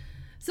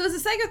 So as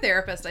a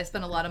psychotherapist, I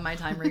spend a lot of my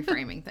time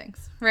reframing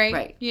things, right?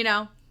 Right. You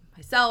know,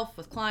 myself,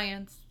 with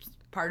clients,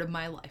 part of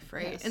my life,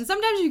 right? Yes. And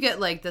sometimes you get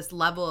like this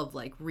level of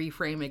like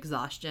reframe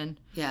exhaustion.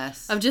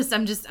 Yes. I'm just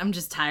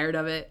tired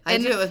of it. I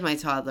do it with my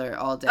toddler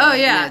all day. Oh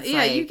yeah,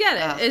 like, you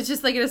get it. It's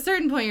just like at a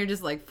certain point you're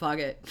just like, fuck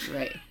it.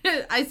 Right.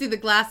 I see the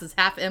glass is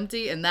half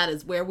empty, and that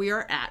is where we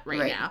are at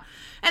right now.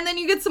 And then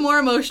you get some more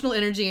emotional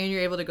energy and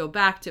you're able to go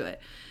back to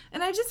it.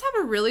 And I just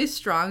have a really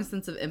strong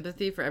sense of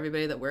empathy for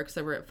everybody that works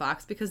over at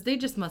Fox, because they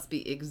just must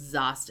be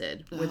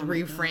exhausted with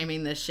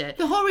reframing this shit.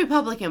 The whole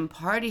Republican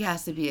Party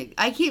has to be...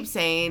 I keep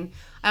saying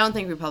I don't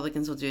think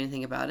Republicans will do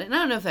anything about it. And I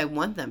don't know if I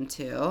want them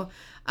to.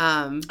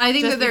 I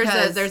think that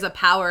there's a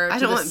power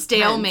to the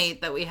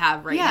stalemate that we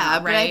have right now, right? Yeah,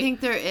 but I think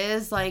there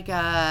is like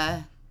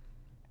a...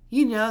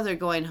 You know, they're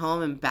going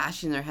home and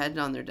bashing their head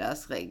on their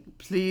desk, like,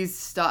 please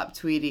stop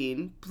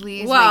tweeting.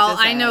 Please. Well, make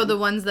this I know end. the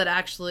ones that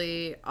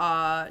actually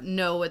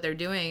know what they're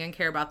doing and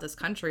care about this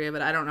country,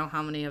 but I don't know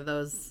how many of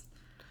those.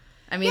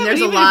 I mean,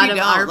 there's a lot of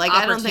opportunists.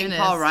 I don't think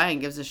Paul Ryan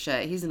gives a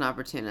shit. He's an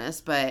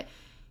opportunist, but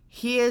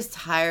he is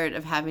tired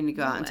of having to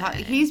go out and talk.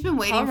 He's been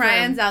waiting. Paul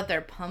Ryan's out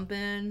there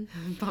pumping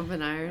iron.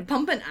 Pumping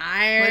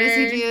iron. What does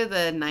he do?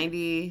 The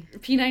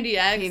P90X.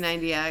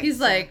 P90X. He's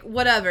like,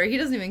 whatever. He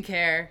doesn't even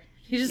care.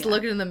 He's just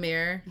looking in the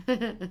mirror.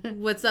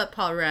 What's up,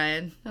 Paul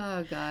Ryan?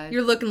 Oh, God.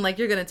 You're looking like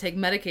you're going to take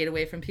Medicaid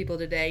away from people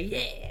today.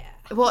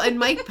 Yeah. Well, and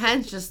Mike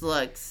Pence just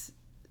looks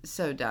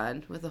so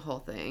done with the whole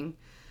thing.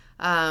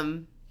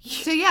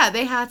 So, yeah,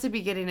 they have to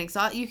be getting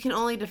exhausted. You can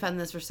only defend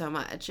this for so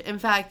much. In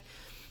fact,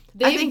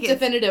 they've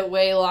defended it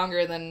way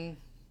longer than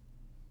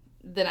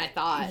I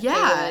thought.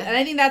 Yeah. And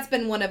I think that's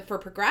been for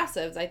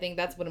progressives, I think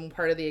that's been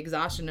part of the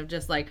exhaustion of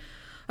just like,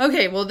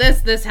 okay, well,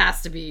 this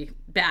has to be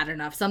bad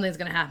enough. Something's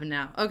going to happen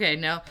now. Okay,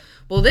 no.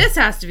 Well, this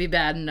has to be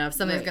bad enough.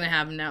 Something's going to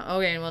happen now.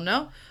 Okay, well,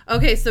 no.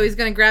 Okay, so he's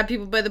going to grab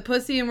people by the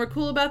pussy and we're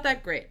cool about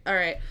that? Great. All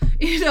right.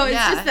 You know, it's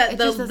just that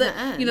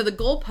the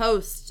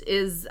goalpost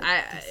is,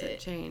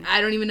 I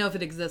don't even know if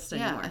it exists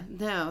anymore. Yeah,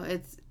 no,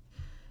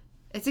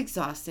 it's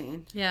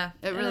exhausting. Yeah.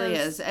 It really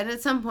is. And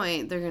at some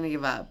point, they're going to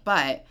give up.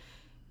 But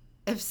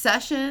if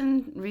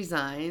Sessions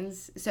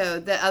resigns, so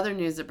the other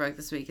news that broke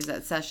this week is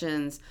that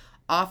Sessions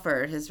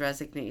offered his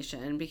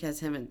resignation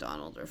because him and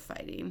Donald are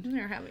fighting.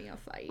 They're having a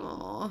fight.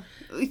 Aw.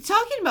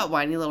 Talking about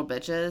whiny little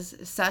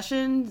bitches,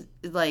 Sessions,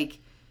 like,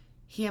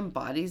 he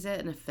embodies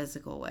it in a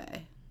physical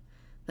way.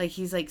 Like,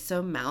 he's, like,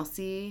 so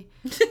mousy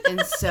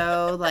and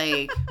so,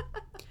 like,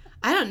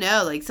 I don't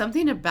know, like,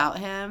 something about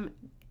him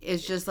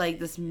is just, like,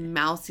 this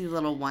mousy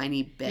little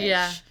whiny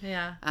bitch.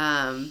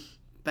 Yeah.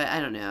 But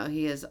I don't know.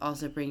 He is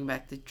also bringing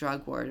back the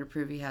drug war to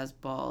prove he has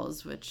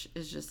balls, which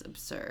is just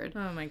absurd.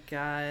 Oh, my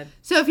God.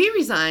 So if he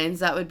resigns,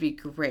 that would be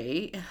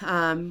great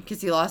because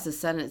he lost his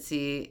Senate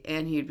seat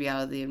and he'd be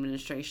out of the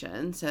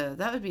administration. So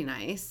that would be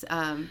nice.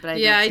 But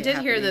I did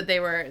hear that they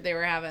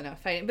were having a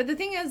fight. But the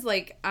thing is,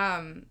 like,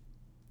 Trump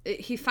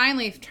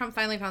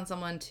finally found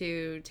someone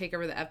to take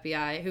over the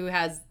FBI who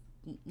has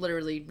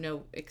literally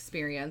no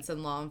experience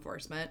in law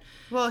enforcement.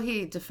 Well,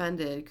 he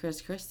defended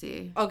Chris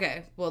Christie.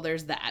 Okay, well,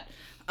 there's that.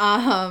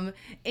 And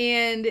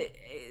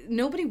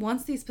nobody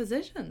wants these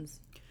positions.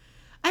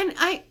 And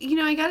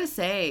I gotta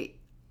say,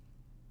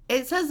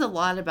 it says a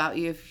lot about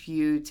you if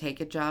you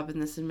take a job in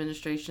this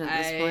administration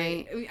at this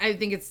point. I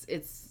think it's,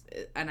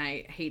 and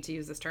I hate to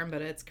use this term,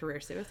 but it's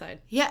career suicide.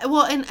 Yeah,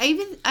 well, and I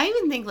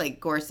even think like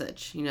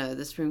Gorsuch,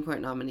 the Supreme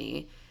Court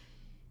nominee,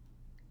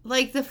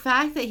 like the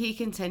fact that he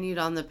continued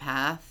on the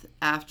path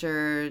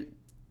after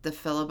the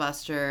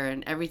filibuster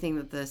and everything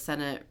that the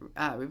Senate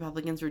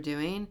Republicans were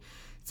doing,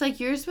 it's like,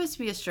 you're supposed to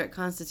be a strict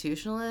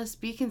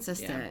constitutionalist. Be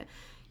consistent. Yeah.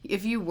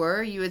 If you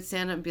were, you would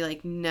stand up and be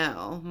like,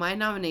 no, my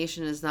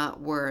nomination is not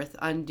worth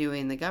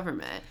undoing the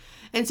government.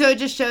 And so it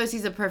just shows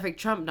he's a perfect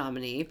Trump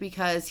nominee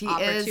because he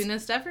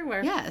opportunist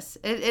everywhere. Yes,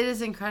 it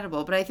is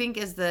incredible. But I think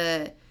as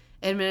the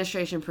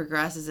administration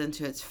progresses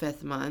into its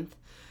 5th month,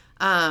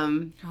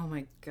 oh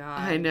my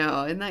God. I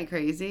know. Isn't that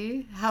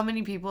crazy? How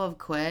many people have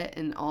quit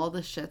and all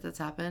the shit that's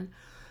happened?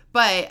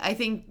 But I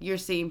think you're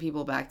seeing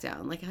people back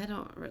down. Like, I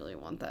don't really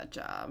want that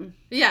job.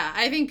 Yeah,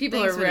 I think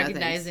people are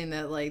recognizing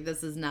that, like,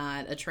 this is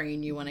not a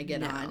train you want to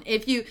get on.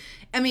 If you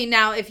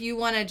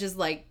want to just,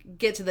 like,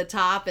 get to the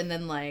top and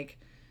then, like,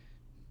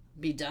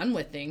 be done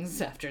with things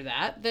after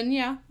that, then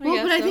yeah.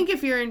 I think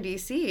if you're in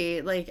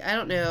D.C., like, I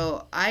don't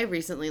know. I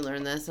recently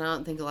learned this, and I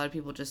don't think a lot of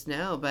people just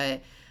know,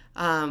 but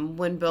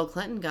when Bill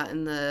Clinton got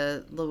in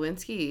the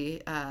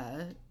Lewinsky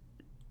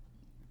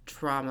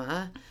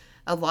trauma,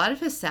 a lot of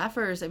his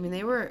staffers, I mean,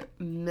 they were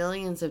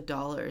millions of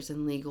dollars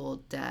in legal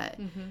debt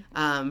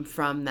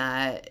from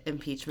that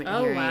impeachment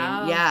hearing.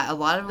 Wow. Yeah, a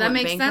lot of them that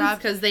went makes bankrupt. sense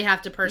because they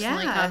have to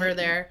personally cover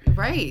their...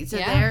 Right. So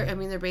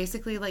they're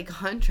basically like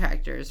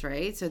contractors,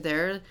 right? So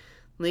they're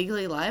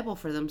legally liable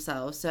for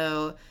themselves.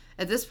 So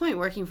at this point,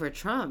 working for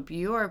Trump,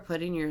 you are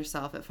putting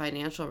yourself at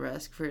financial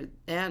risk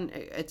and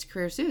it's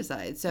career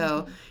suicide.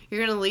 So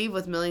you're going to leave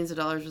with millions of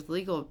dollars with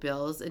legal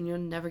bills and you'll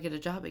never get a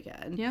job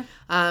again. Yeah.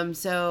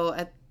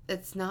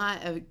 It's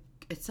not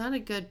a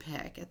good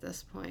pick at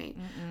this point.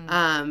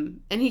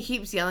 And he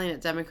keeps yelling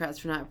at Democrats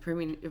for not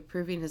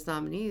approving his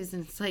nominees,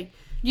 and it's like,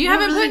 you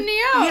haven't put any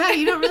out. Yeah,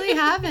 you don't really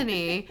have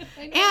any.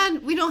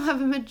 And we don't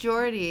have a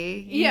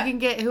majority. You can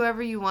get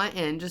whoever you want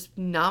in, just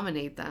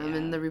nominate them,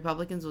 and the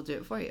Republicans will do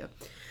it for you.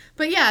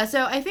 But yeah,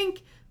 so I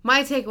think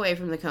my takeaway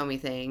from the Comey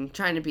thing,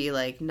 trying to be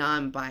like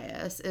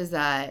non-biased, is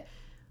that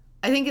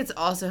I think it's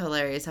also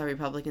hilarious how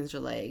Republicans are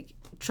like,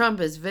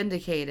 Trump is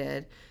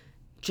vindicated,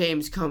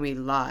 James Comey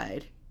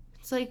lied.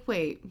 It's like,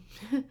 wait,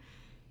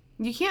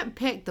 you can't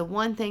pick the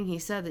one thing he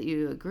said that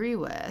you agree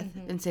with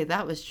and say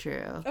that was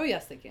true. Oh,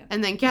 yes, they can.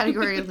 And then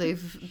categorically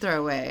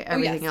throw away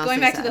everything else. Going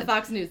back to the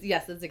Fox News.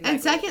 Yes, that's exactly.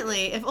 And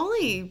secondly, if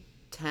only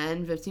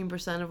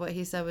 10-15% of what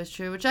he said was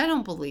true, which I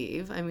don't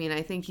believe. I mean,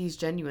 I think he's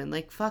genuine.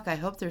 Like, fuck, I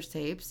hope there's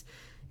tapes.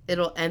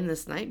 It'll end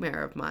this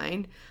nightmare of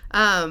mine.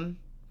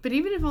 But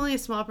even if only a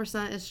small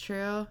percent is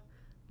true,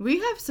 we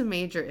have some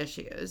major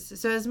issues.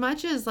 So as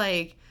much as,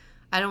 like,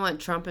 I don't want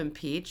Trump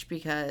impeached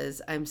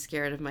because I'm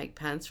scared of Mike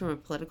Pence from a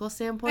political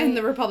standpoint. And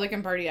the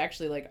Republican Party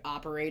actually, like,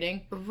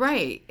 operating.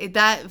 Right.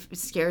 That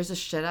scares the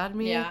shit out of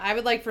me. Yeah, I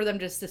would like for them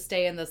just to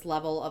stay in this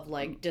level of,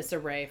 like,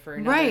 disarray for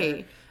another...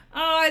 Right. Oh,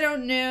 I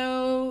don't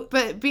know.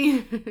 But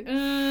being 3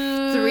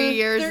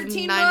 years 13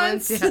 and 9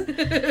 months.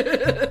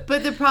 Yeah.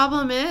 But the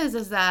problem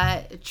is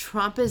that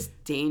Trump is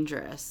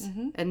dangerous.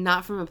 And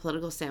not from a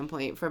political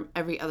standpoint, from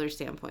every other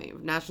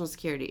standpoint. National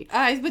security.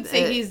 I would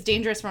say he's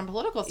dangerous from a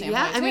political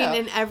standpoint, I mean,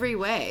 in every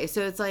way.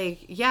 So it's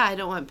like, I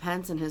don't want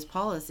Pence and his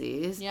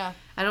policies. Yeah.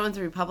 I don't want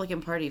the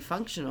Republican Party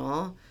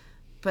functional.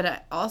 But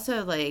I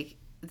also, like...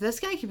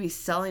 This guy could be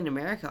selling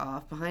America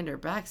off behind our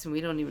backs and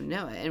we don't even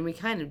know it. And we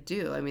kind of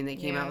do. I mean, they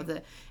came out with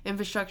an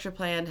infrastructure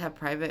plan to have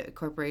private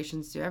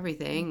corporations do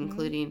everything,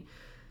 including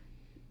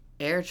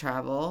air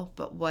travel,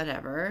 but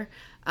whatever.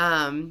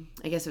 I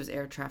guess it was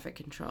air traffic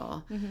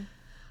control.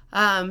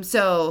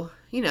 So,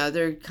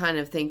 they're kind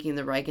of thinking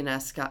the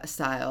Reagan-esque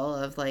style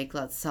of, like,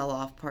 let's sell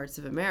off parts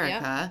of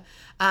America.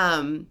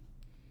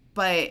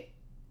 But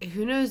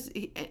who knows?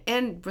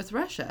 And with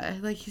Russia,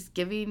 like, he's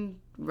giving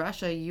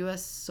Russia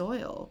U.S.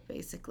 soil,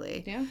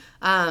 basically. Yeah.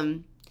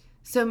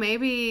 So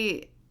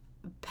maybe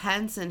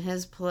Pence and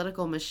his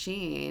political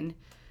machine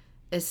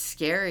is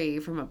scary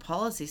from a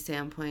policy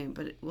standpoint,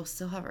 but we'll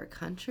still have our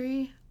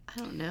country? I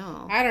don't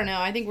know.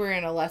 I think we're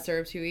in a lesser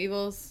of two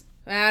evils.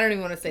 I don't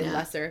even want to say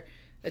lesser.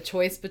 A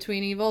choice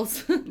between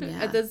evils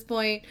at this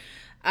point.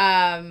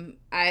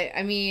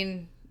 I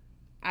mean,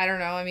 I don't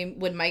know. I mean,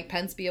 would Mike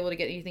Pence be able to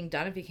get anything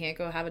done if he can't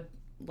go have a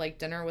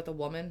dinner with a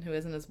woman who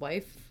isn't his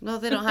wife? No,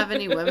 they don't have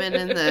any women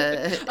in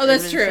the Oh,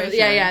 that's true.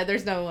 Yeah,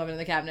 there's no woman in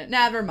the cabinet.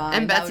 Never mind.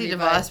 And Betsy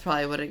DeVos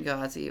probably wouldn't go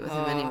out to eat with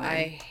him anyway.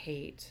 I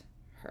hate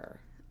her.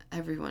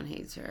 Everyone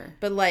hates her.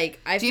 But, like,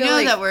 Do you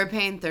know that we're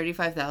paying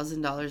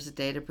 $35,000 a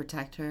day to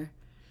protect her?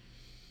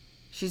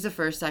 She's the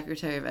first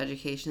Secretary of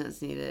Education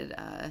that's needed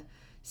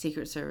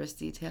Secret Service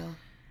detail.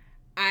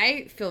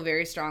 I feel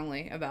very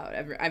strongly about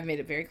I've made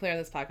it very clear on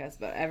this podcast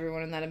about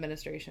everyone in that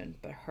administration,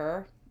 but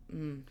her...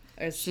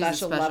 She's a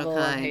special level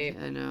kind. Of hate.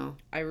 I know.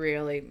 I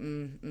really.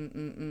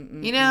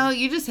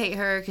 You just hate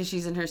her because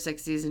she's in her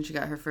 60s and she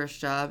got her first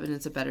job and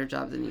it's a better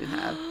job than you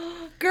have.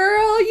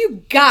 Girl,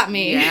 you got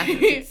me. Yeah,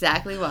 that's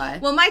exactly why.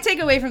 Well, my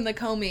takeaway from the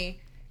Comey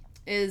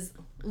is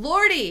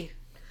Laurie.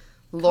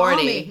 No,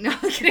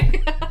 I'm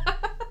kidding.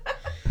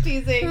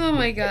 Teasing. Oh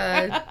my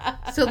god.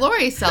 So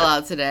Laurie's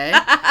sellout today.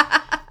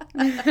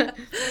 All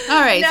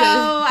right.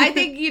 No, I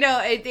think,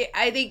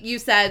 I think you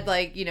said,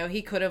 like,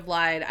 he could have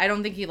lied. I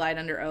don't think he lied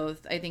under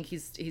oath. I think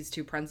he's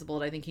too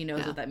principled. I think he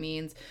knows what that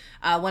means.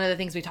 One of the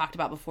things we talked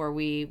about before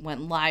we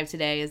went live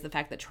today is the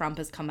fact that Trump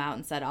has come out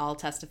and said, I'll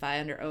testify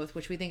under oath,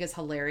 which we think is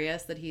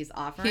hilarious that he's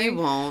offering. He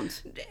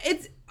won't.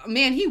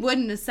 He would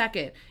in a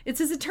second. It's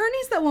his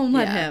attorneys that won't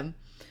let him.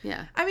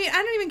 Yeah. I mean, I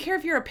don't even care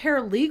if you're a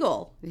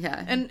paralegal.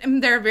 Yeah.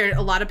 And there are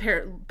a lot of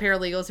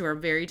paralegals who are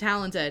very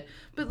talented.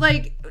 But,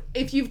 like,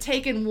 if you've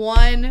taken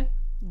one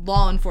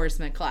law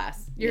enforcement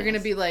class, you're going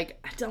to be like,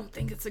 I don't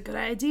think it's a good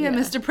idea,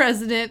 Mr.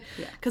 President.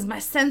 Because my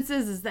sense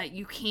is that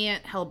you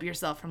can't help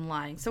yourself from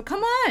lying. So,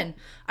 come on.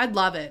 I'd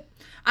love it.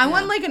 I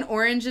want, like, an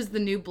Orange is the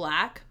New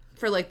Black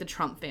for, like, the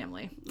Trump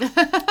family. Now,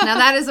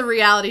 that is a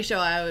reality show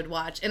I would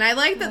watch. And I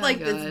like that,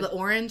 it's the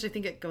orange. I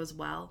think it goes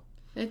well.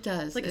 It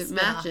does. Like it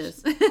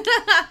matches.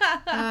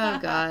 Oh,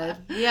 God.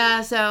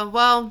 Yeah, so,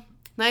 well,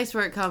 nice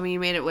work, Comey.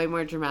 You made it way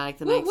more dramatic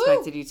than I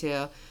expected you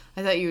to.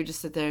 I thought you would just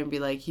sit there and be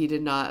like, he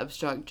did not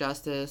obstruct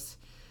justice.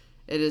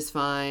 It is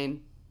fine.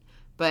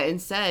 But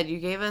instead, you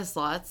gave us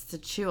lots to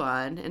chew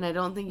on, and I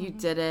don't think you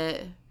did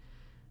it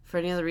for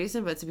any other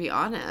reason but to be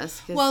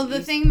honest. Well,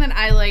 the thing that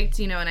I liked,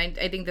 and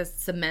I think this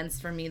cements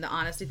for me the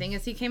honesty thing,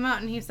 is he came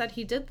out and he said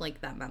he did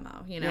leak that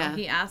memo.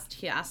 He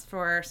asked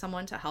for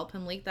someone to help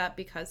him leak that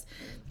because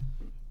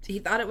he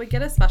thought it would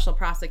get a special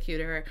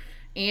prosecutor.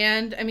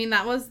 And I mean,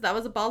 that was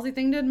a ballsy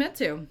thing to admit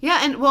to.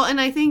 Yeah,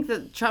 and I think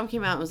that Trump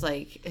came out and was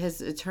like,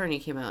 his attorney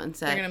came out and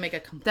said they're gonna make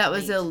a complaint. That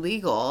was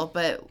illegal,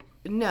 but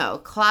no,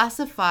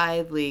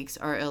 classified leaks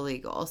are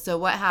illegal. So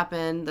what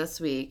happened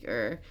this week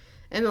or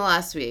in the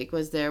last week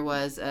was there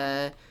was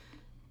an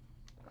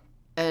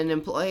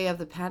employee of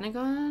the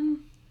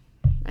Pentagon,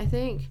 I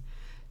think,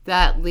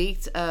 that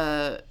leaked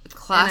a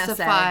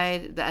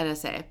classified the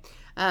NSA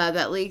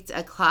that leaked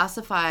a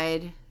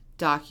classified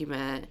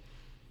document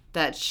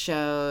that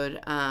showed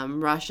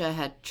Russia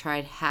had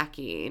tried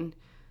hacking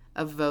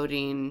a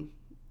voting,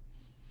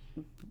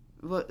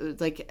 I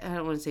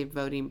don't want to say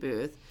voting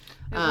booth.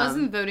 It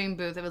wasn't voting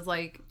booth. It was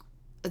like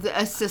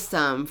a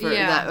system for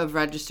that of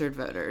registered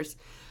voters,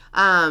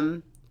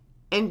 and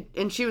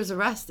she was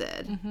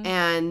arrested. Mm-hmm.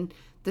 And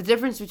the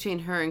difference between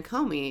her and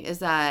Comey is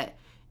that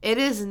it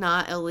is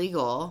not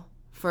illegal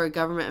for a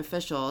government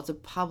official to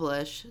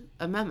publish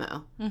a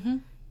memo. Mm-hmm.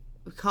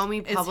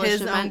 Comey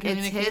published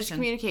it's his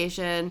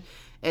communication.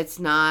 It's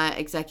not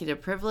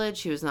executive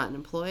privilege. He was not an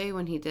employee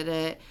when he did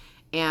it,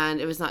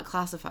 and it was not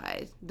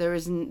classified. There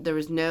was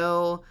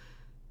nothing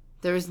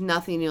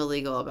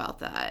illegal about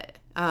that.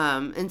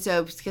 And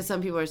so, because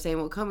some people are saying,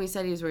 well, Comey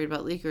said he was worried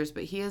about leakers,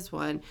 but he is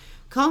one.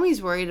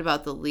 Comey's worried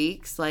about the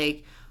leaks,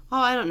 like,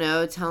 I don't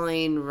know,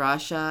 telling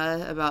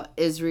Russia about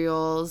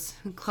Israel's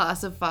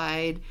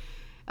classified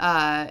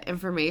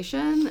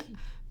information.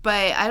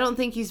 But I don't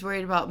think he's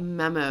worried about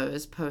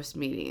memos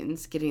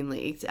post-meetings getting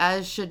leaked,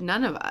 as should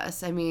none of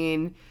us. I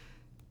mean,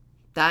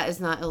 that is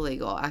not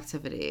illegal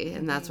activity,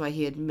 and that's why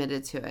he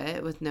admitted to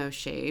it with no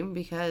shame,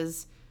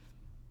 because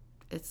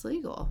it's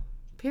legal,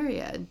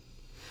 period.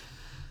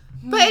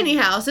 But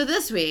anyhow, so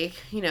this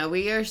week,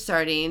 we are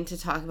starting to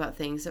talk about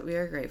things that we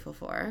are grateful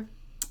for.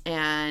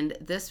 And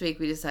this week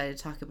we decided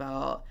to talk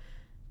about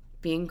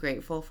being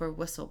grateful for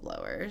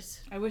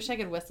whistleblowers. I wish I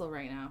could whistle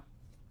right now.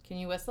 Can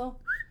you whistle?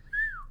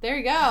 There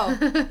you go.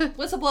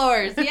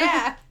 Whistleblowers,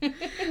 yeah.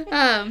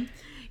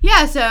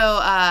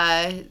 So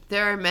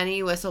there are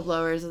many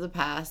whistleblowers of the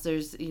past.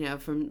 There's,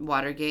 from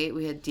Watergate,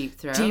 we had Deep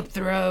Throat. Deep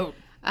Throat.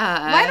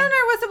 Why don't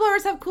our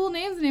whistleblowers have cool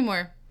names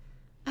anymore?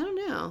 I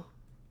don't know.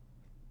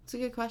 It's a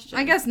good question.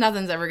 I guess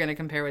nothing's ever going to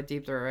compare with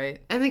Deep Throat,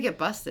 right? And they get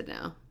busted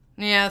now.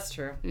 Yeah, that's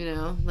true.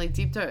 Like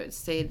Deep Throat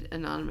stayed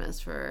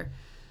anonymous for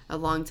a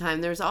long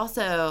time. There's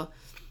also...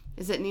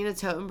 Is it Nina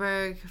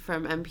Totenberg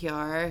from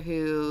NPR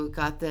who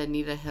got the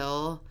Anita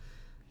Hill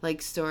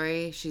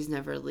story? She's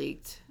never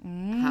leaked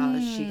how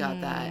she got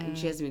that, and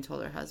she hasn't even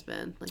told her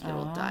husband.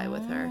 It'll die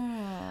with her.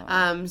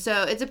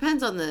 So it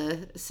depends on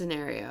the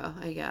scenario,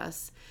 I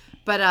guess.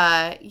 But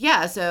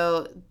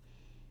so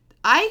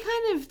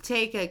I kind of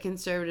take a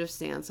conservative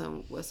stance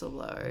on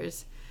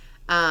whistleblowers.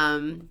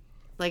 I'm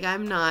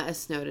not a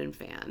Snowden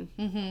fan.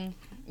 Mm-hmm.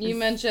 You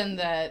mentioned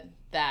that.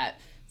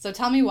 So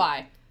tell me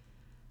why.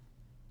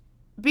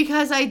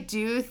 Because I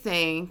do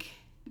think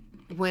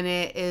when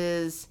it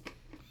is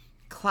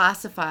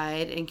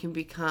classified and can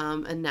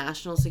become a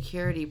national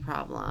security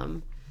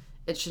problem,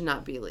 it should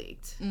not be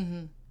leaked.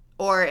 Mm-hmm.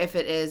 Or if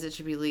it is, it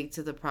should be leaked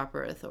to the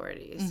proper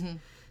authorities. Mm-hmm.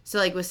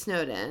 So with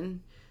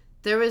Snowden,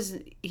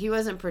 he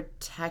wasn't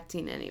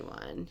protecting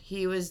anyone.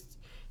 He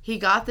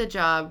got the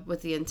job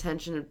with the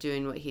intention of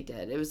doing what he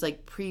did. It was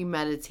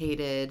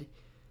premeditated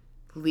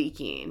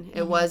leaking. Mm-hmm.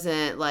 It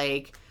wasn't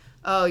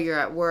you're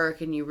at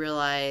work and you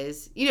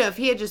realize, if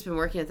he had just been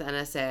working at the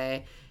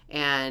NSA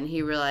and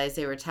he realized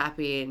they were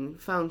tapping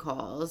phone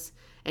calls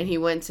and he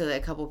went to a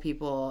couple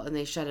people and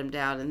they shut him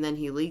down and then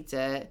he leaked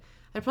it,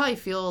 I'd probably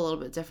feel a little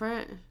bit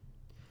different.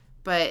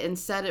 But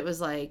instead it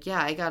was I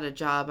got a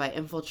job, I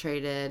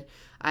infiltrated,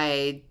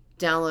 I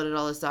downloaded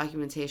all this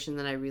documentation,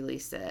 then I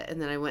released it,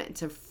 and then I went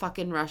to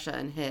fucking Russia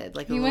and hid.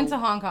 Like he went to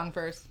Hong Kong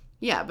first.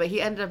 Yeah, but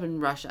he ended up in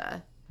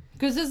Russia.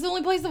 Because this is the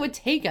only place that would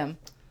take him.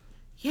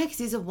 Yeah, because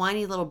he's a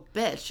whiny little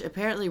bitch.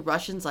 Apparently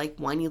Russians like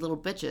whiny little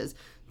bitches.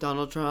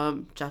 Donald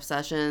Trump, Jeff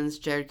Sessions,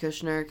 Jared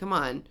Kushner. Come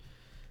on.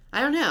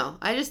 I don't know.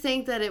 I just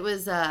think that it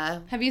was...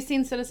 Have you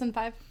seen Citizen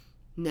 5?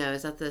 No,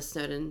 is that the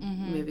Snowden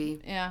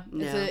movie? Yeah,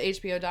 no.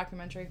 It's an HBO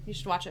documentary. You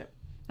should watch it.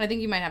 I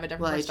think you might have a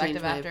different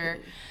perspective after.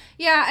 Opinion.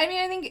 Yeah, I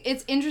mean, I think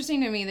it's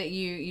interesting to me that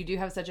you do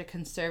have such a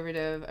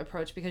conservative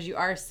approach because you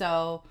are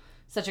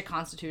such a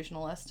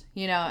constitutionalist,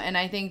 you know, and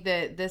I think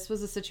that this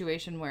was a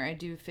situation where I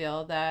do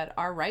feel that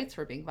our rights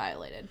were being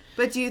violated.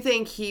 But do you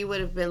think he would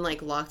have been,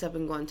 like, locked up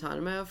in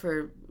Guantanamo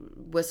for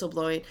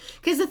whistleblowing?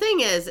 Because the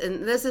thing is,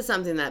 and this is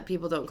something that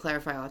people don't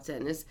clarify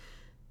often, is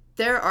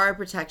there are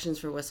protections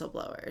for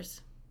whistleblowers.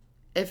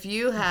 If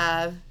you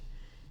have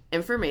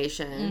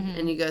information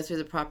and you go through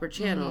the proper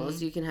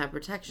channels, you can have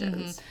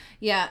protections.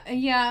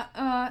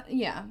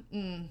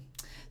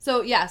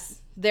 So,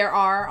 yes, there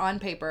are, on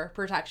paper,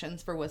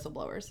 protections for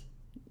whistleblowers.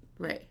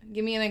 Right.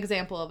 Give me an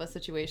example of a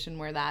situation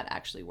where that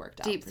actually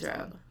worked out. Deep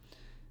Throat.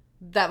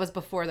 That was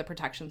before the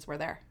protections were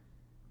there.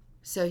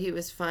 So he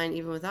was fine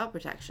even without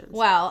protections.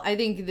 Well, I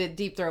think that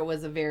Deep Throat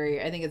was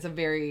it's a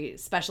very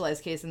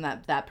specialized case in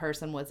that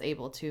person was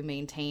able to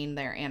maintain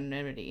their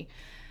anonymity.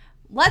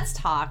 Let's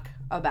talk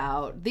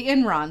about the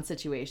Enron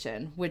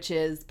situation, which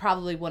is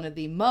probably one of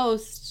the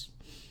most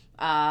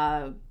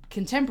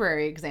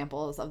contemporary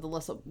examples of the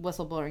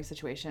whistleblowing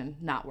situation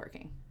not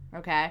working.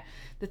 Okay?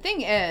 The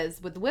thing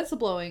is, with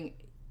whistleblowing,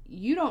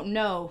 you don't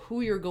know who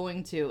you're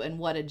going to and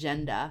what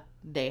agenda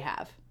they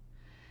have.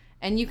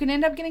 And you can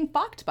end up getting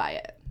fucked by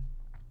it.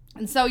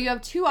 And so you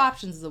have two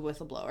options as a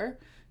whistleblower: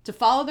 to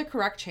follow the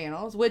correct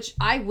channels, which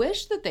I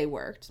wish that they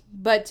worked,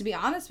 but to be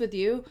honest with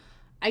you,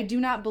 I do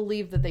not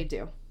believe that they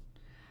do.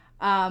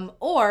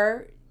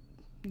 Or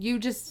you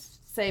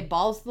just say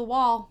balls to the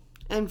wall.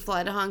 And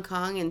fly to Hong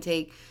Kong and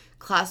take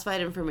classified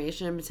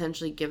information and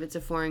potentially give it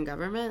to foreign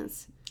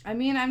governments? I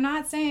mean, I'm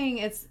not saying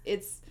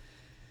it's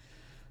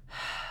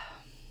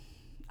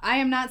I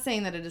am not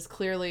saying that it is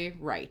clearly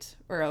right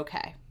or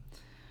okay.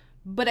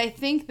 But I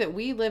think that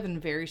we live in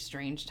very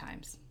strange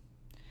times.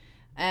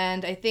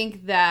 And I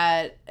think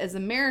that as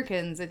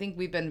Americans, I think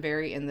we've been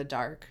very in the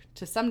dark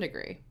to some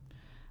degree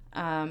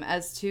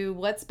as to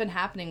what's been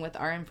happening with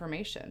our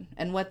information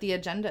and what the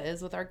agenda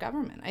is with our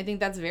government. I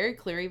think that's very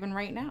clear even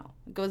right now.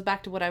 It goes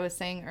back to what I was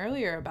saying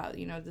earlier about,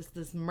 you know,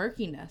 this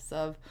murkiness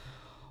of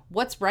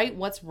what's right,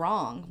 what's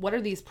wrong, what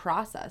are these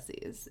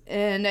processes?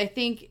 And I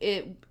think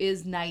it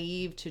is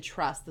naive to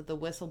trust that the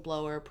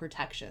whistleblower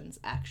protections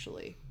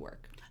actually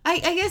work. I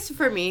guess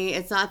for me,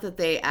 it's not that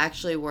they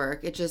actually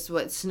work. It's just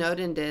what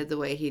Snowden did, the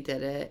way he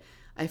did it,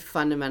 I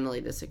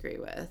fundamentally disagree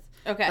with.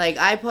 Okay. Like,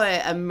 I put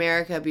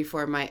America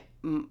before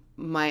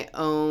my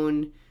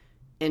own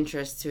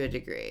interest to a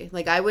degree.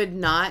 Like, I would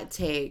not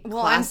take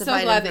Well, I'm so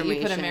glad that you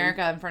put information.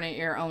 America in front of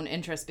your own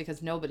interest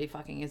because nobody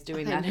fucking is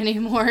doing that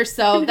anymore.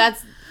 So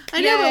that's...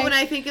 I know, but when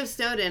I think of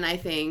Snowden, I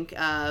think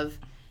of...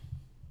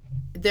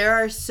 There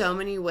are so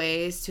many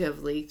ways to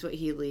have leaked what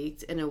he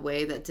leaked in a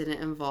way that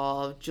didn't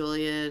involve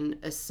Julian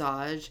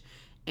Assange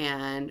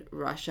and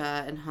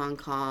Russia and Hong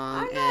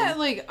Kong. I'm not,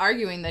 like,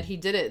 arguing that he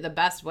did it the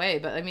best way,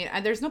 but, I mean,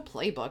 there's no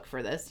playbook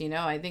for this, you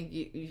know? I think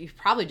you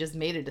probably just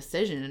made a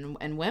decision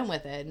and went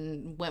with it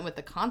and went with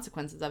the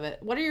consequences of it.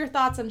 What are your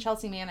thoughts on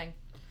Chelsea Manning?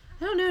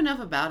 I don't know enough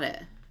about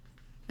it.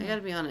 I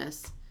gotta be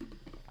honest.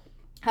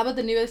 How about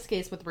the newest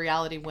case with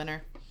Reality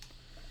Winner?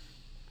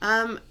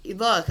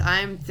 Look,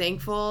 I'm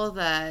thankful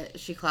that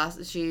she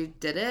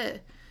did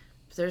it.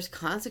 But there's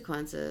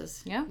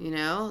consequences. Yeah. You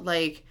know?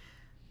 Like,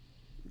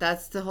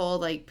 that's the whole,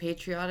 like,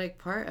 patriotic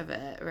part of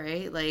it,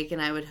 right? Like,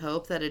 and I would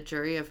hope that a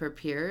jury of her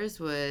peers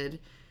would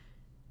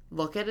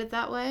look at it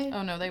that way.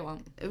 Oh, no, they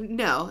won't.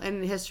 No,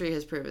 and history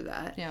has proven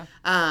that. Yeah.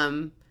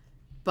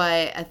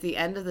 But at the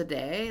end of the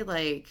day,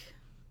 like,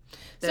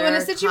 so in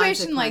a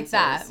situation like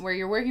that, where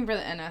you're working for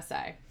the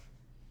NSA,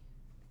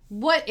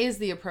 what is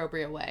the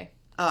appropriate way?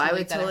 Oh, I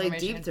would totally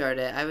deep throat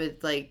it. I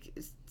would, like,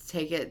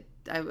 take it.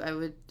 I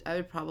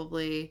would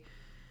probably,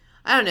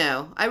 I don't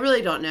know. I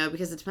really don't know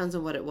because it depends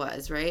on what it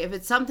was, right? If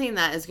it's something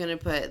that is going to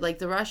put, like,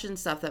 the Russian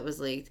stuff that was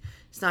leaked,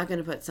 it's not going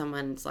to put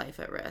someone's life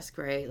at risk,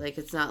 right? Like,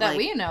 it's not that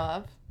we know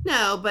of.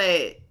 No,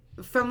 but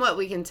from what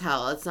we can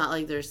tell, it's not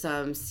like there's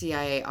some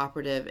CIA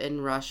operative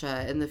in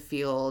Russia in the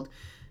field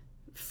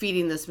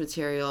feeding this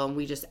material and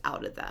we just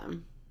outed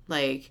them.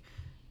 Like,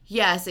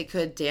 yes, it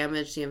could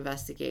damage the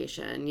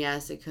investigation.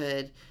 Yes, it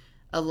could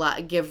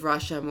give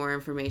Russia more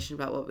information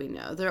about what we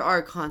know. There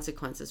are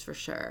consequences for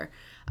sure.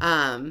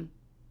 And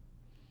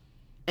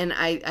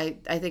I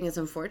think it's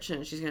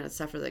unfortunate she's going to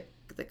suffer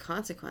the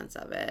consequence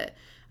of it.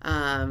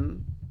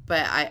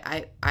 But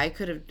I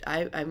could have,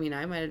 I mean,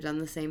 I might have done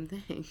the same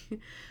thing.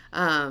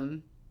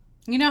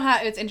 You know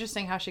how it's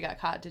interesting how she got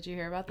caught. Did you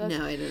hear about this?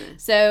 No, I didn't.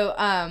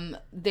 So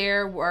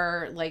there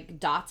were like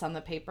dots on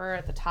the paper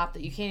at the top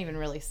that you can't even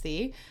really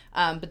see.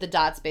 But the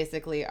dots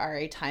basically are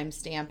a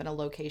timestamp and a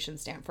location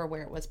stamp for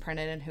where it was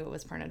printed and who it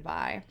was printed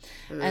by.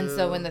 Ooh. And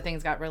so when the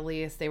things got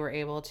released, they were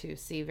able to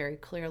see very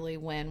clearly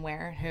when,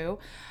 where, and who.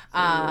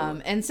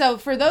 And so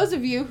for those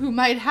of you who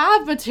might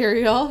have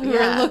material who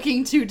are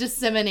looking to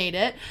disseminate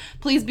it,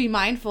 please be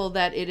mindful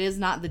that it is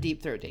not the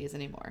Deep Throat days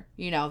anymore.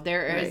 You know,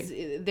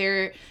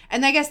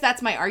 and I guess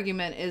that's my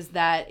argument, is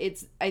that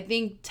I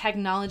think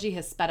technology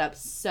has sped up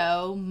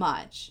so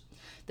much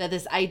that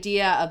this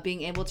idea of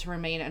being able to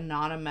remain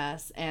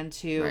anonymous and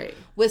to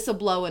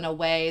whistleblow in a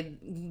way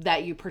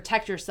that you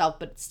protect yourself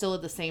but still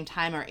at the same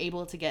time are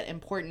able to get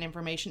important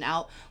information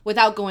out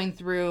without going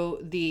through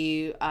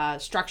the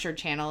structured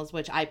channels,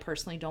 which I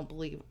personally don't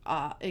believe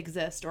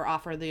exist or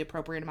offer the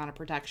appropriate amount of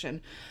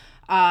protection.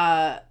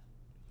 I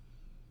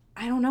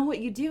don't know what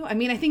you do. I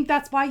mean, I think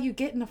that's why you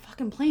get in a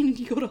fucking plane and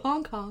you go to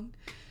Hong Kong.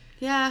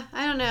 Yeah,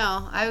 I don't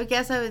know. I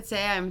guess I would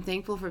say I'm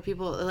thankful for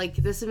people, like,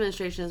 this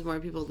administration has more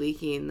people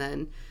leaking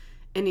than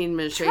any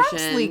administration.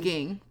 Trump's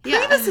leaking.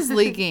 Priebus is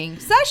leaking.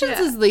 Sessions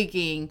is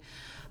leaking.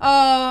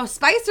 Oh,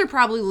 Spicer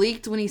probably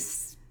leaked when he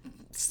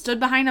stood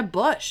behind a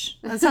bush.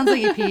 That sounds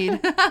like he peed.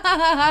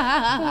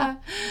 Yeah,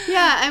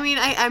 I mean,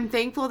 I'm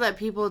thankful that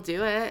people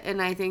do it,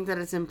 and I think that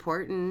it's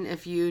important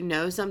if you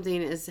know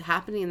something is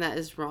happening that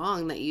is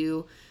wrong, that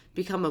you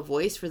become a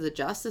voice for the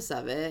justice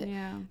of it.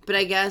 Yeah. But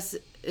I guess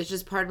it's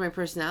just part of my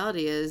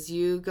personality is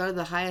you go to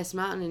the highest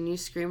mountain and you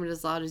scream it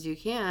as loud as you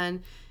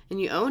can and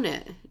you own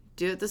it.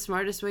 Do it the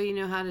smartest way you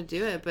know how to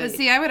do it. But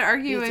see, I would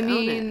argue, I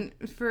mean,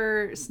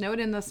 for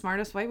Snowden, the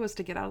smartest way was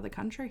to get out of the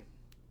country.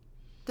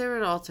 There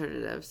were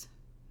alternatives.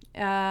 He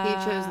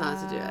chose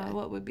not to do it.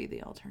 What would be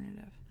the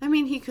alternative? I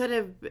mean, he could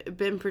have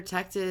been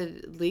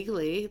protected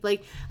legally.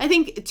 Like, I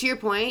think, to your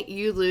point,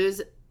 you lose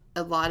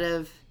a lot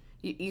of...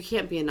 You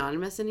can't be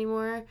anonymous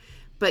anymore,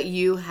 but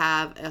you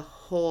have a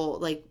whole,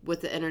 like, with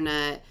the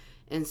internet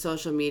and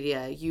social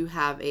media, you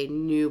have a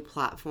new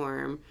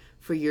platform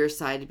for your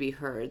side to be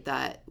heard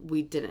that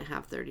we didn't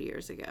have 30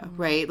 years ago,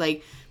 right?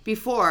 Like,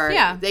 before,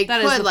 they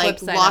could,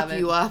 like, lock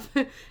you up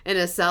in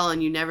a cell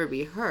and you never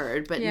be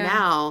heard, but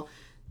now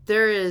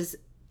there is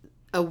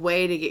a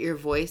way to get your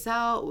voice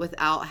out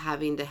without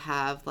having to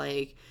have,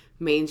 like,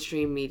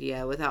 mainstream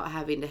media, without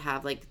having to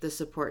have, like, the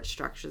support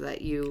structure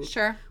that you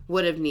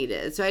would have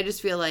needed. So I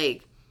just feel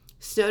like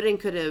Snowden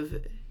could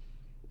have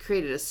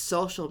created a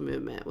social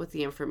movement with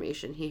the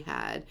information he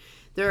had.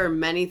 There are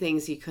many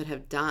things he could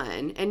have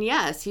done. And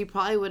yes, he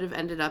probably would have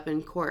ended up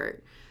in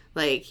court.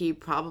 Like, he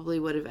probably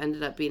would have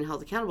ended up being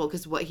held accountable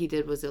because what he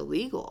did was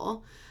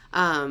illegal.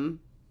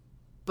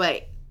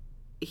 But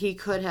he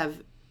could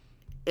have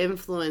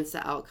influenced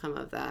the outcome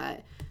of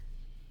that.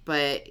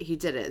 But he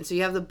didn't. So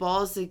you have the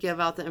balls to give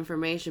out the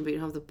information, but you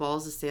don't have the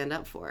balls to stand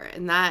up for it.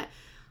 And that,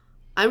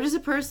 I'm just a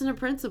person of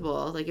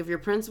principle. Like, if your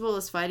principle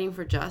is fighting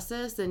for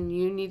justice, then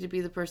you need to be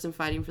the person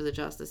fighting for the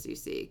justice you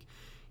seek.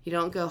 You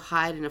don't go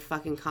hide in a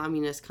fucking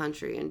communist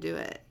country and do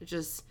it.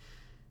 It's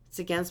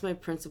against my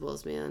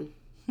principles, man.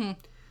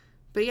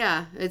 But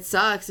yeah, it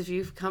sucks if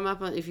you've come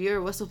up on, if you're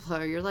a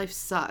whistleblower, your life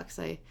sucks.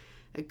 I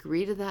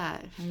agree to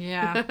that.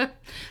 Yeah.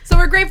 So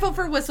we're grateful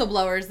for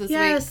whistleblowers this week.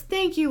 Yes,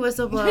 thank you,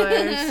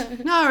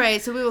 whistleblowers. All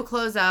right, so we will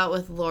close out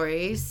with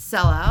Laurie's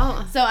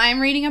Sellout. So I'm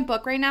reading a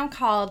book right now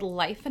called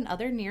Life and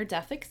Other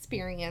Near-Death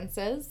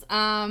Experiences.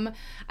 I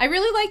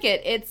really like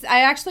it.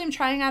 I actually am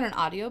trying out an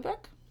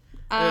audiobook.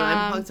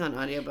 I'm hooked on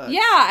audiobooks.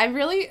 Yeah,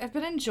 I've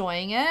been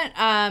enjoying it.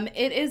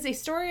 It is a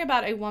story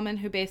about a woman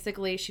who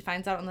basically, she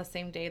finds out on the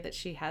same day that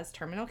she has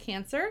terminal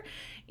cancer,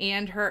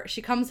 and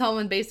she comes home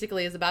and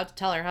basically is about to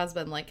tell her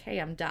husband, like, hey,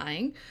 I'm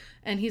dying.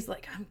 And he's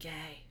like, I'm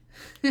gay.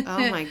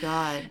 Oh my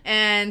God.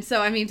 And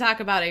so, I mean, talk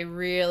about a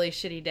really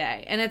shitty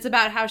day. And it's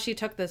about how she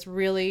took this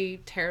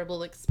really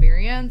terrible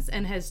experience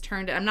and has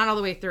turned it, I'm not all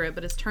the way through it,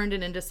 but has turned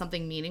it into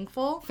something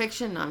meaningful.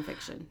 Fiction,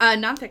 nonfiction?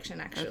 Nonfiction,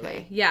 actually.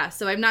 Okay. Yeah,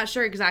 so I'm not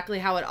sure exactly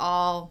how it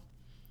all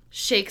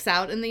shakes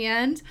out in the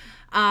end.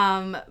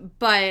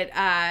 But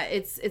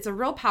it's a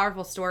real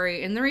powerful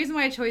story. And the reason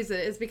why I chose it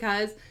is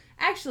because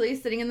actually,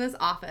 sitting in this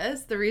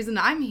office, the reason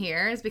I'm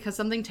here is because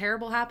something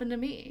terrible happened to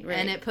me. Right.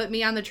 And it put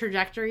me on the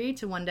trajectory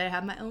to one day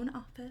have my own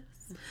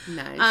office.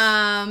 Nice.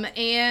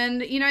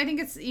 And, I think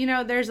it's,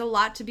 there's a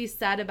lot to be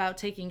said about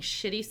taking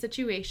shitty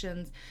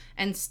situations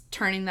and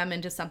turning them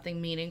into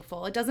something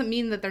meaningful. It doesn't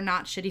mean that they're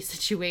not shitty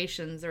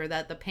situations or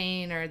that the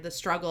pain or the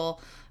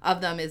struggle of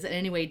them is in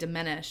any way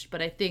diminished.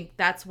 But I think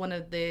that's one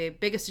of the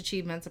biggest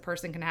achievements a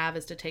person can have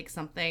is to take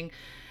something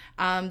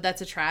that's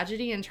a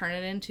tragedy and turn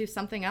it into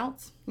something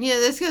else. Yeah,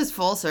 this goes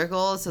full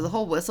circle. So the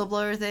whole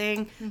whistleblower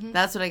thing,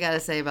 that's what I got to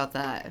say about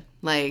that.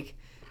 Like,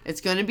 it's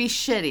going to be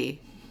shitty,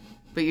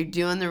 but you're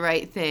doing the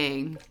right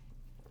thing,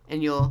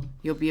 and you'll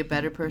be a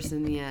better person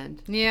in the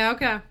end. Yeah,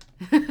 okay.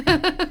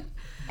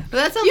 But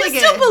that sounds you like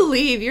still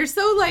believe. You're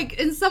so, like,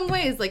 in some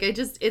ways, like,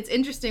 it's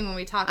interesting when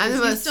we talk. I'm the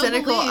most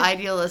cynical,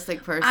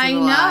 idealistic person I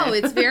alive. know.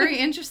 It's very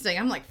interesting.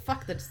 I'm like,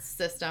 fuck the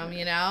system,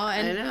 you know?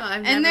 And,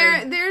 I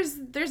know.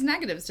 There's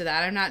negatives to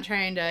that. I'm not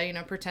trying to, you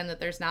know, pretend that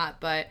there's not,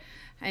 but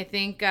I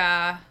think,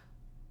 I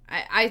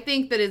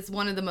think that it's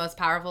one of the most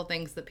powerful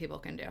things that people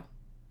can do.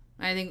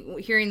 I think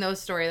hearing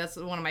those stories, that's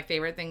one of my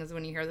favorite things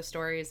when you hear the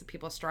stories of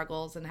people's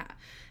struggles and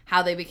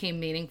how they became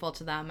meaningful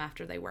to them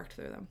after they worked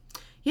through them.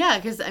 Yeah,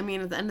 because, I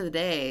mean, at the end of the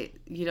day,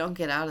 you don't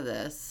get out of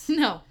this.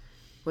 No.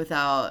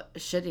 Without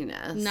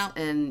shittiness. No.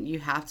 And you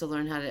have to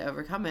learn how to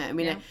overcome it. I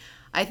mean,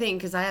 I think,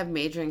 because I have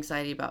major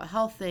anxiety about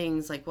health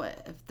things, like,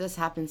 what if this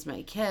happens to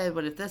my kid?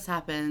 What if this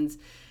happens?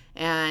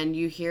 And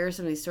you hear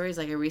some of these stories,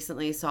 like I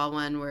recently saw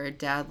one where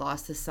dad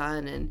lost his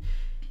son, and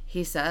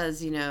he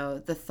says, you know,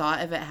 the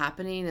thought of it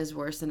happening is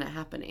worse than it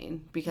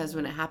happening, because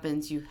when it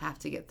happens, you have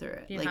to get through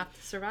it. You have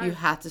to survive. You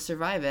have to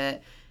survive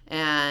it.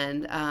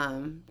 And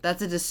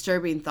that's a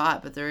disturbing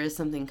thought, but there is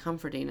something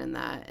comforting in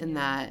that,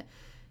 that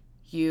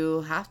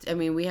you have to, I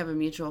mean, we have a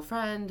mutual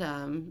friend,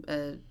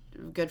 a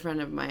good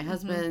friend of my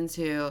husband's,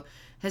 who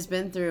has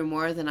been through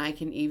more than I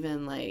can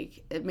even,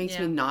 like, it makes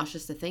me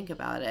nauseous to think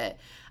about it.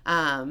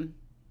 And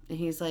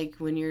he's like,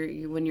 when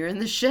you're in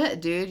the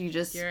shit, dude, you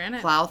just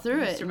plow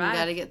through it, and you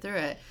got to get through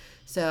it.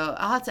 So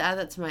I'll have to add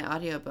that to my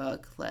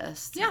audiobook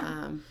list.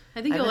 Yeah.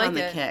 I think you'll like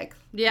it. Kick.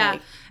 Yeah.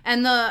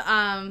 And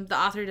the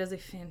author does a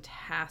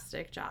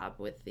fantastic job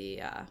with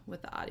the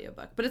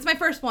audiobook. But it's my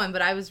first one,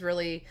 but I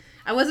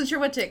wasn't sure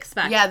what to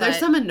expect. Yeah, there's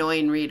some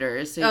annoying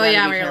readers. So where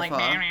you're like,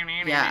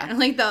 yeah.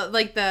 Like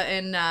the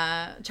in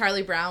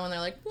Charlie Brown when they're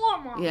like,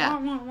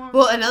 yeah.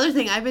 Well, another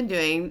thing I've been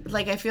doing,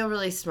 like, I feel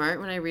really smart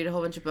when I read a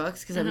whole bunch of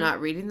books because I'm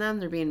not reading them.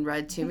 They're being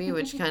read to me,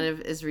 which kind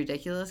of is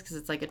ridiculous because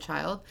it's like a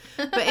child.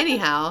 But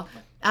anyhow,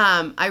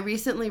 I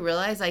recently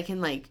realized I can,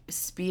 like,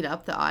 speed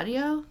up the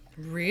audio.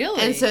 Really?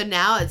 And so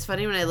now it's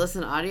funny when I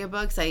listen to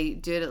audiobooks, I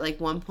do it at like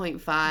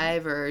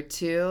 1.5 or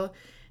 2,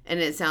 and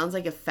it sounds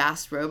like a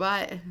fast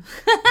robot.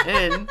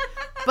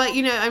 But,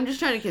 you know, I'm just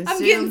trying to consume.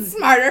 I'm getting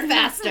smarter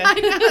faster. I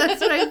know, that's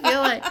what I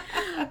feel like.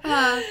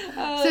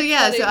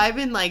 So I've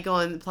been, like,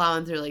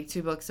 plowing through, like,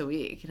 2 books a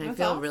week, and I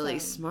feel really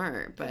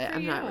smart, but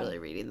I'm not really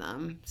reading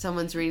them.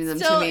 Someone's reading them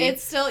to me.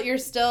 You're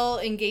still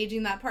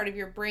engaging that part of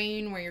your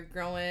brain where you're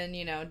growing,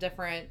 you know,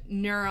 different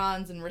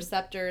neurons and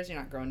receptors. You're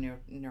not growing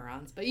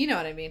neurons, but you know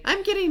what I mean.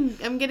 I'm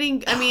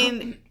getting, I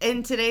mean,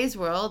 in today's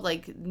world,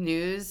 like,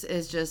 news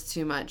is just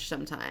too much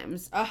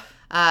sometimes.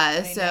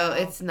 So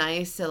it's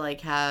nice to,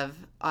 like, have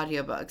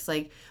audiobooks,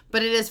 like,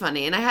 but it is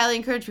funny, and I highly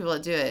encourage people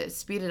to do it.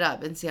 Speed it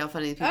up and see how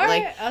funny the people. All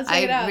right,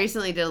 I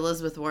recently did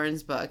Elizabeth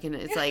Warren's book, and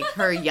it's like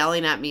her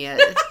yelling at me at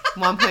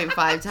 1.5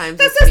 times.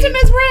 The system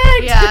is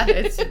rigged. Yeah,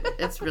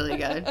 it's really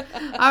good.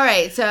 All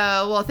right, so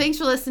well, thanks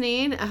for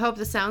listening. I hope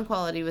the sound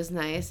quality was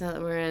nice now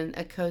that we're in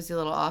a cozy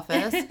little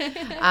office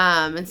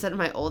instead of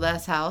my old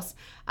ass house.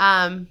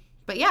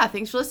 But yeah,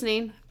 thanks for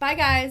listening. Bye,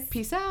 guys.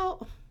 Peace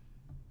out.